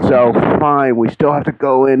see. So fine, we still have to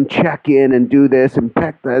go in, check in, and do this and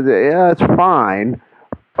peck that. Yeah, it's fine,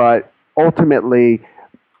 but ultimately,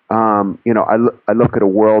 I look at a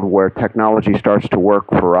world where technology starts to work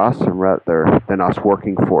for us rather than us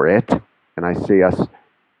working for it, and I see us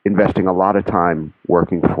investing a lot of time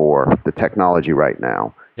working for the technology right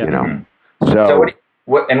now. Yeah. So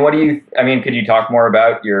what do you? Could you talk more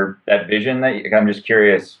about that vision? I'm just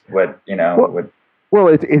curious. Well,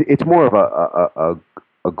 it's more of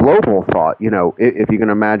a global thought. If you can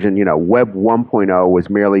imagine, Web 1.0 was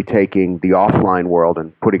merely taking the offline world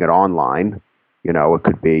and putting it online. It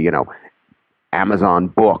could be, Amazon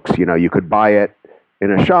books. You could buy it in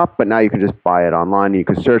a shop, but now you can just buy it online. You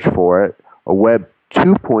can search for it. A Web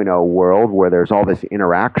 2.0 world where there's all this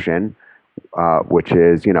interaction, which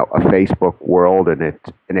is, a Facebook world, and it's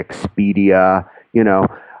an Expedia, You know,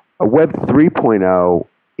 a Web 3.0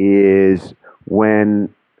 is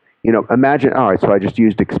when, imagine, all right, so I just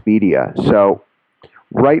used Expedia. So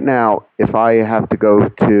right now, if I have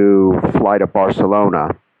to fly to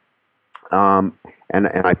Barcelona, and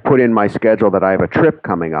I put in my schedule that I have a trip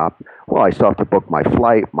coming up, well, I still have to book my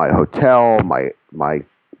flight, my hotel, my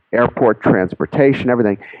airport transportation,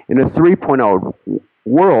 everything. In a 3.0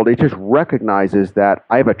 world, it just recognizes that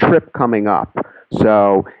I have a trip coming up.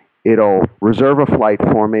 So it'll reserve a flight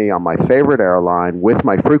for me on my favorite airline with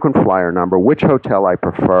my frequent flyer number, which hotel I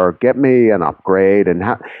prefer, get me an upgrade, and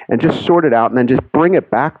just sort it out, and then just bring it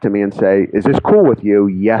back to me and say, is this cool with you,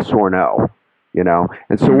 yes or no?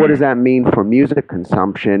 And so what does that mean for music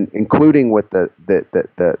consumption, including with the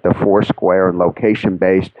Foursquare and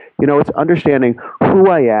location-based? It's understanding who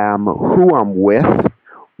I am, who I'm with,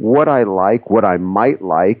 what I like, what I might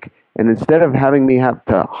like, and instead of having me have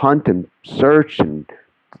to hunt and search and,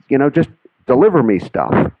 just deliver me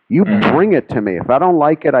stuff. You bring it to me. If I don't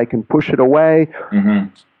like it, I can push it away,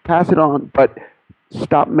 pass it on, but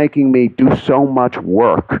stop making me do so much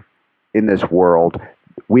work in this world.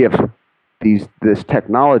 We have this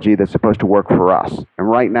technology that's supposed to work for us, and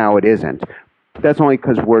right now it isn't. But that's only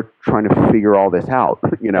because we're trying to figure all this out.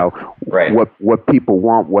 Right. What people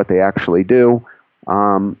want, what they actually do,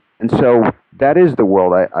 and so that is the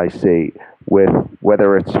world I see, with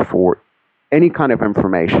whether it's for any kind of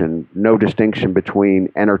information, no distinction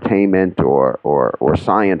between entertainment or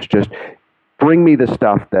science. Just bring me the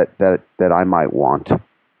stuff that I might want,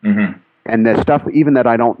 and the stuff even that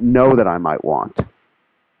I don't know that I might want.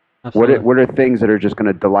 Absolutely. What are things that are just going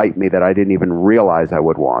to delight me that I didn't even realize I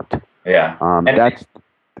would want? Yeah.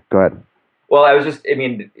 Go ahead. Well,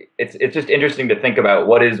 it's just interesting to think about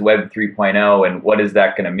what is Web 3.0 and what is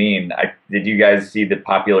that going to mean. Did you guys see the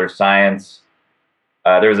Popular Science?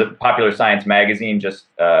 There was a Popular Science magazine just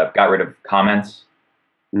got rid of comments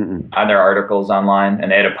on their articles online,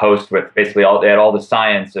 and they had a post with basically they had all the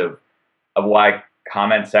science of why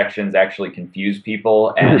comment sections actually confuse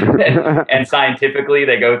people, and scientifically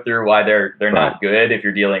they go through why they're not good if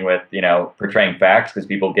you're dealing with portraying facts, because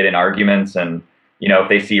people get in arguments, and if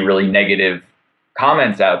they see really negative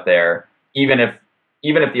comments out there, even if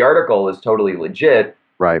the article is totally legit,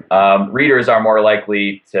 right, readers are more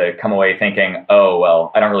likely to come away thinking, oh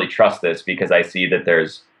well, I don't really trust this because I see that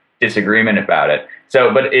there's disagreement about it.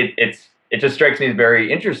 So, but it just strikes me as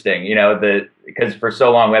very interesting, because for so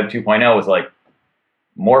long Web 2.0 was like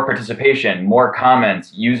more participation, more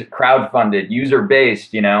comments, crowdfunded,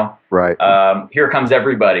 user-based, Right. Here comes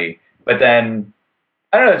everybody. But then,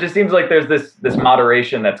 I don't know, it just seems like there's this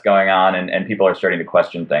moderation that's going on, and people are starting to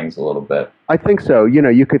question things a little bit. I think so.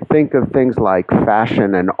 You could think of things like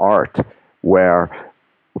fashion and art, where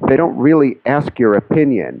they don't really ask your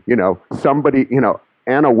opinion. Somebody,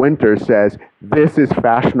 Anna Winter says, this is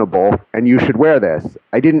fashionable and you should wear this.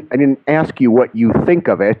 I didn't ask you what you think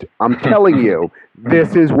of it. I'm telling you,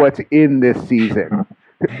 this is what's in this season.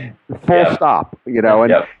 Full stop. And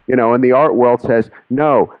and the art world says,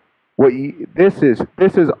 no, this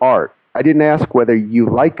is art. I didn't ask whether you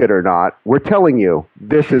like it or not. We're telling you,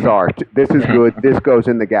 this is art. This is good. This goes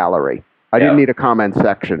in the gallery. I didn't need a comment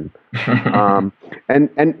section.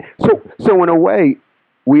 And so in a way,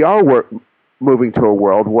 we are moving to a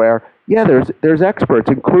world where, there's experts,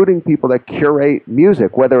 including people that curate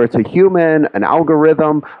music, whether it's a human, an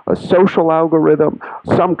algorithm, a social algorithm,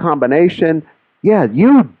 some combination. Yeah,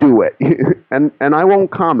 you do it, and I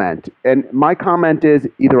won't comment. And my comment is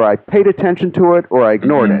either I paid attention to it or I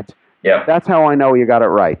ignored it. Yeah, that's how I know you got it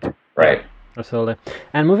right. Right. Absolutely.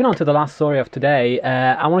 And moving on to the last story of today,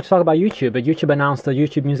 I want to talk about YouTube. YouTube announced the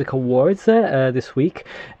YouTube Music Awards this week,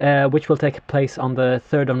 which will take place on the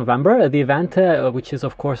 3rd of November. The event, which is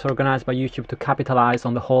of course organized by YouTube to capitalize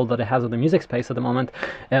on the hold that it has on the music space at the moment.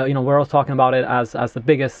 We're all talking about it as the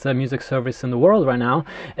biggest music service in the world right now.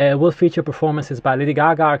 Will feature performances by Lady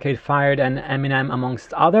Gaga, Arcade Fire, and Eminem,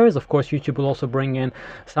 amongst others. Of course, YouTube will also bring in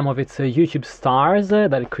some of its YouTube stars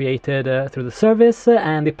that it created through the service,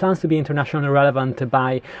 and it plans to be internationally relevant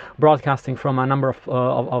by broadcasting from a number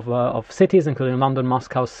of cities, including London,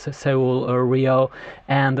 Moscow, Seoul, Rio,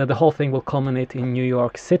 and the whole thing will culminate in New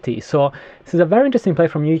York City. So this is a very interesting play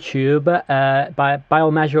from YouTube. By all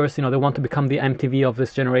measures, they want to become the MTV of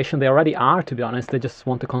this generation. They already are, to be honest. They just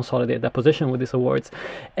want to consolidate their position with these awards.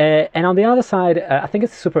 And on the other side, I think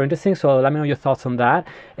it's super interesting, so let me know your thoughts on that.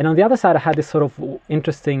 And on the other side, I had this sort of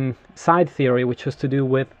interesting side theory, which was to do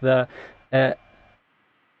with the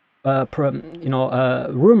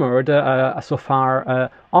rumored so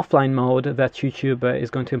far offline mode that YouTube is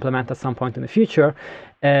going to implement at some point in the future.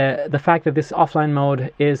 The fact that this offline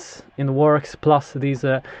mode is in the works, plus these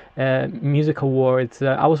music awards,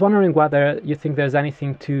 I was wondering whether you think there's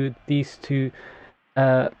anything to these two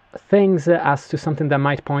things as to something that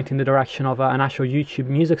might point in the direction of an actual YouTube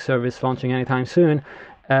music service launching anytime soon,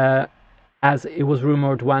 as it was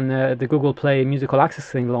rumored when the Google Play musical access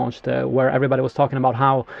thing launched, where everybody was talking about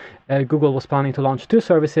how Google was planning to launch two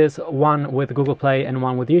services, one with Google Play and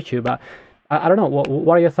one with YouTube. I don't know,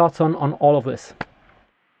 what are your thoughts on all of this?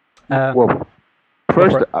 Well,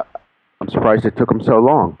 first, I'm surprised it took them so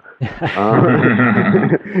long.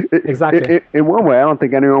 Exactly. In one way, I don't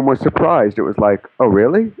think anyone was surprised. It was like, oh,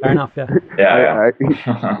 really? Fair enough, yeah.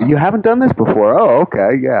 You haven't done this before? Oh,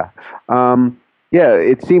 okay, yeah. Yeah,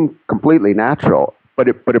 it seemed completely natural, but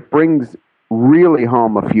it brings really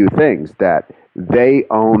home a few things, that they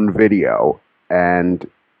own video and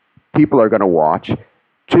people are going to watch.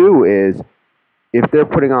 Two is, if they're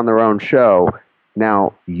putting on their own show,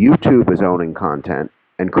 now YouTube is owning content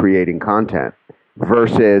and creating content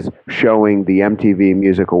versus showing the MTV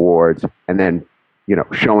Music Awards and then,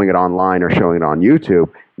 showing it online or showing it on YouTube.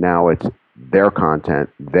 Now it's their content,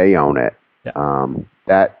 they own it. Yeah.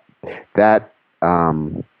 That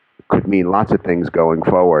could mean lots of things going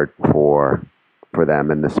forward for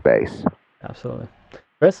them in the space. Absolutely.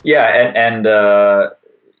 Chris? Yeah, and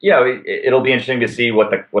it'll be interesting to see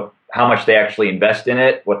how much they actually invest in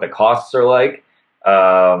it, what the costs are like.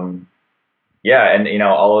 I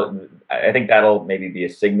think that'll maybe be a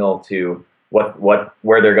signal to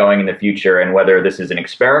where they're going in the future, and whether this is an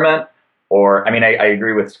experiment or, I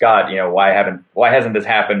agree with Scott. Why hasn't this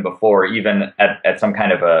happened before, even at some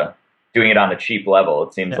kind of a doing it on the cheap level?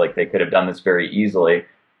 It seems like they could have done this very easily.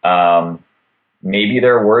 Maybe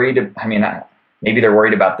they're worried. Maybe they're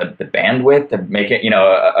worried about the bandwidth of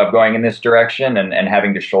of going in this direction and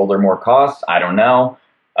having to shoulder more costs. I don't know.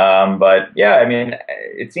 But yeah,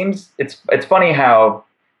 it seems it's funny how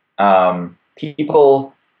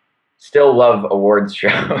people still love awards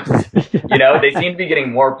shows. They seem to be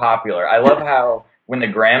getting more popular. I love how when the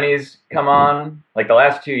Grammys come on, like the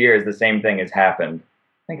last 2 years, the same thing has happened. I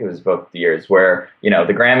think it was both years where, the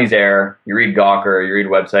Grammys air, you read Gawker, you read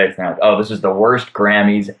websites, and they're like, oh, this is the worst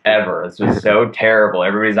Grammys ever. This was so terrible.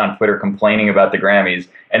 Everybody's on Twitter complaining about the Grammys.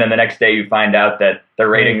 And then the next day you find out that the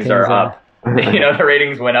ratings are up. The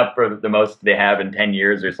ratings went up for the most they have in 10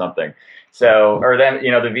 years or something. So, or then, the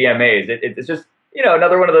VMAs, it's just,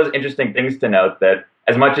 another one of those interesting things to note, that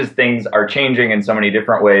as much as things are changing in so many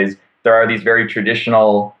different ways, there are these very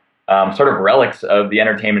traditional sort of relics of the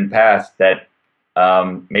entertainment past that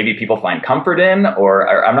maybe people find comfort in, or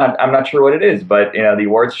I'm not sure what it is, but the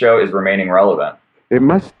awards show is remaining relevant. It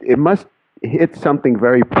must hit something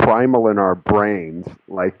very primal in our brains,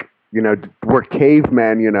 like, we're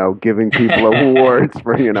cavemen, giving people awards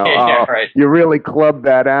for, right. You really clubbed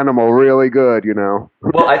that animal really good,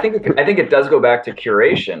 Well, I think it does go back to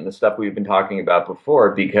curation, the stuff we've been talking about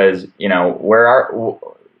before, because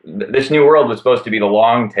this new world was supposed to be the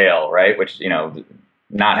long tail, right? Which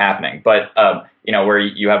not happening, but where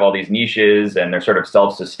you have all these niches and they're sort of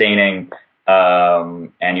self-sustaining,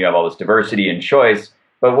 and you have all this diversity and choice.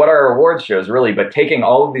 But what are awards shows really? But taking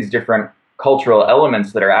all of these different cultural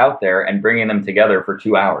elements that are out there and bringing them together for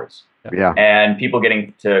 2 hours. Yeah. And people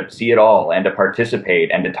getting to see it all and to participate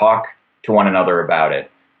and to talk to one another about it.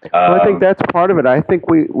 Well, I think that's part of it. I think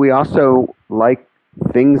we also like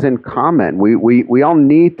things in common. We all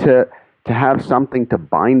need to have something to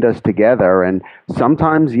bind us together. And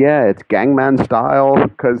sometimes, it's Gangman style,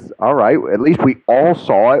 because, all right, at least we all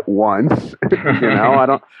saw it once,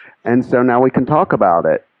 and so now we can talk about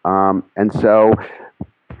it. And so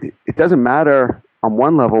it doesn't matter on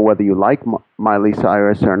one level whether you like Miley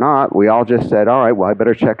Cyrus or not. We all just said, all right, well, I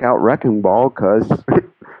better check out Wrecking Ball, because this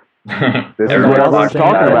is what everyone's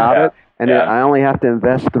talking about it. And I only have to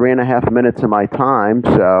invest 3.5 minutes of my time,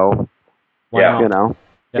 so,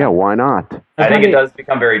 why not? I think it does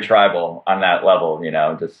become very tribal on that level,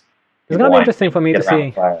 just... It's going to be interesting for me to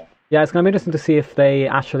see. Yeah, it's going to be interesting to see if they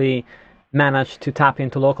actually manage to tap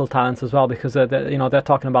into local talents as well, because, they're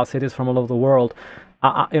talking about cities from all over the world.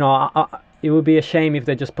 It would be a shame if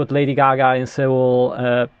they just put Lady Gaga in Seoul,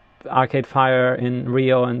 Arcade Fire in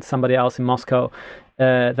Rio, and somebody else in Moscow.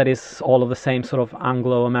 That is all of the same sort of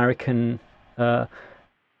Anglo-American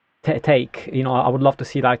take. I would love to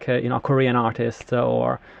see like a Korean artist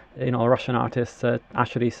or a Russian artist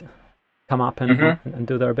actually come up and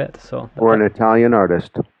do their bit. So or an Italian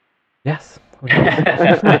artist. Yes,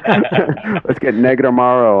 Let's get Negro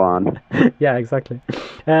Maro on. Yeah, exactly.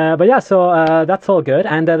 But yeah, so that's all good.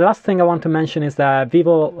 And the last thing I want to mention is that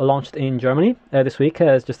Vivo launched in Germany this week,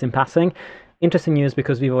 just in passing. Interesting news,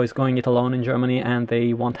 because Vivo is going it alone in Germany, and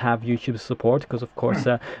they won't have YouTube support because, of course,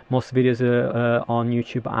 most videos on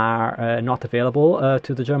YouTube are not available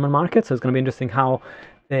to the German market. So it's going to be interesting how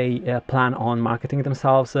they plan on marketing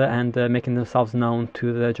themselves and making themselves known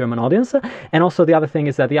to the German audience. And also the other thing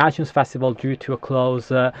is that the iTunes Festival due to a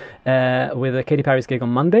close with Katy Perry's gig on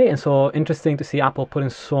Monday. And so interesting to see Apple putting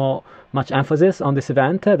so much emphasis on this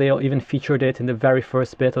event. They even featured it in the very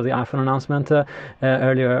first bit of the iPhone announcement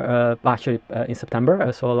earlier, actually in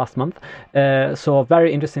September, so last month. So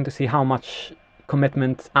very interesting to see how much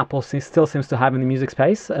commitment Apple still seems to have in the music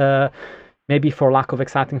space. Maybe for lack of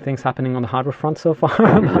exciting things happening on the hardware front so far.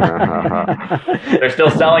 They're still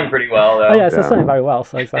selling pretty well, though. Oh, yeah, they're selling very well,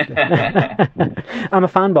 so exactly. I'm a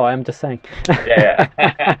fanboy, I'm just saying. Yeah.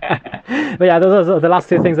 But yeah, those are the last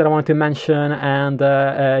two things that I wanted to mention. And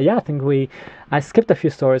yeah, I think I skipped a few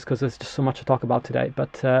stories because there's just so much to talk about today.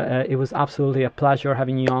 But it was absolutely a pleasure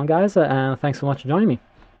having you on, guys. And thanks so much for joining me.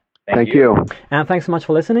 Thank you. And thanks so much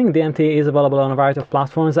for listening. DMT is available on a variety of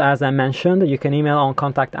platforms. As I mentioned, you can email on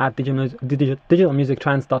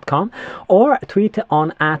contact@digitalmusictrends.com or tweet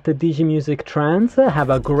on @DigiMusicTrends.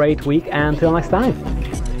 Have a great week. Until next time.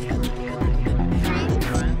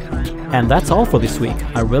 And that's all for this week.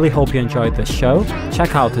 I really hope you enjoyed the show.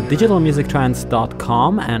 Check out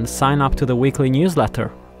digitalmusictrends.com and sign up to the weekly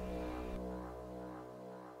newsletter.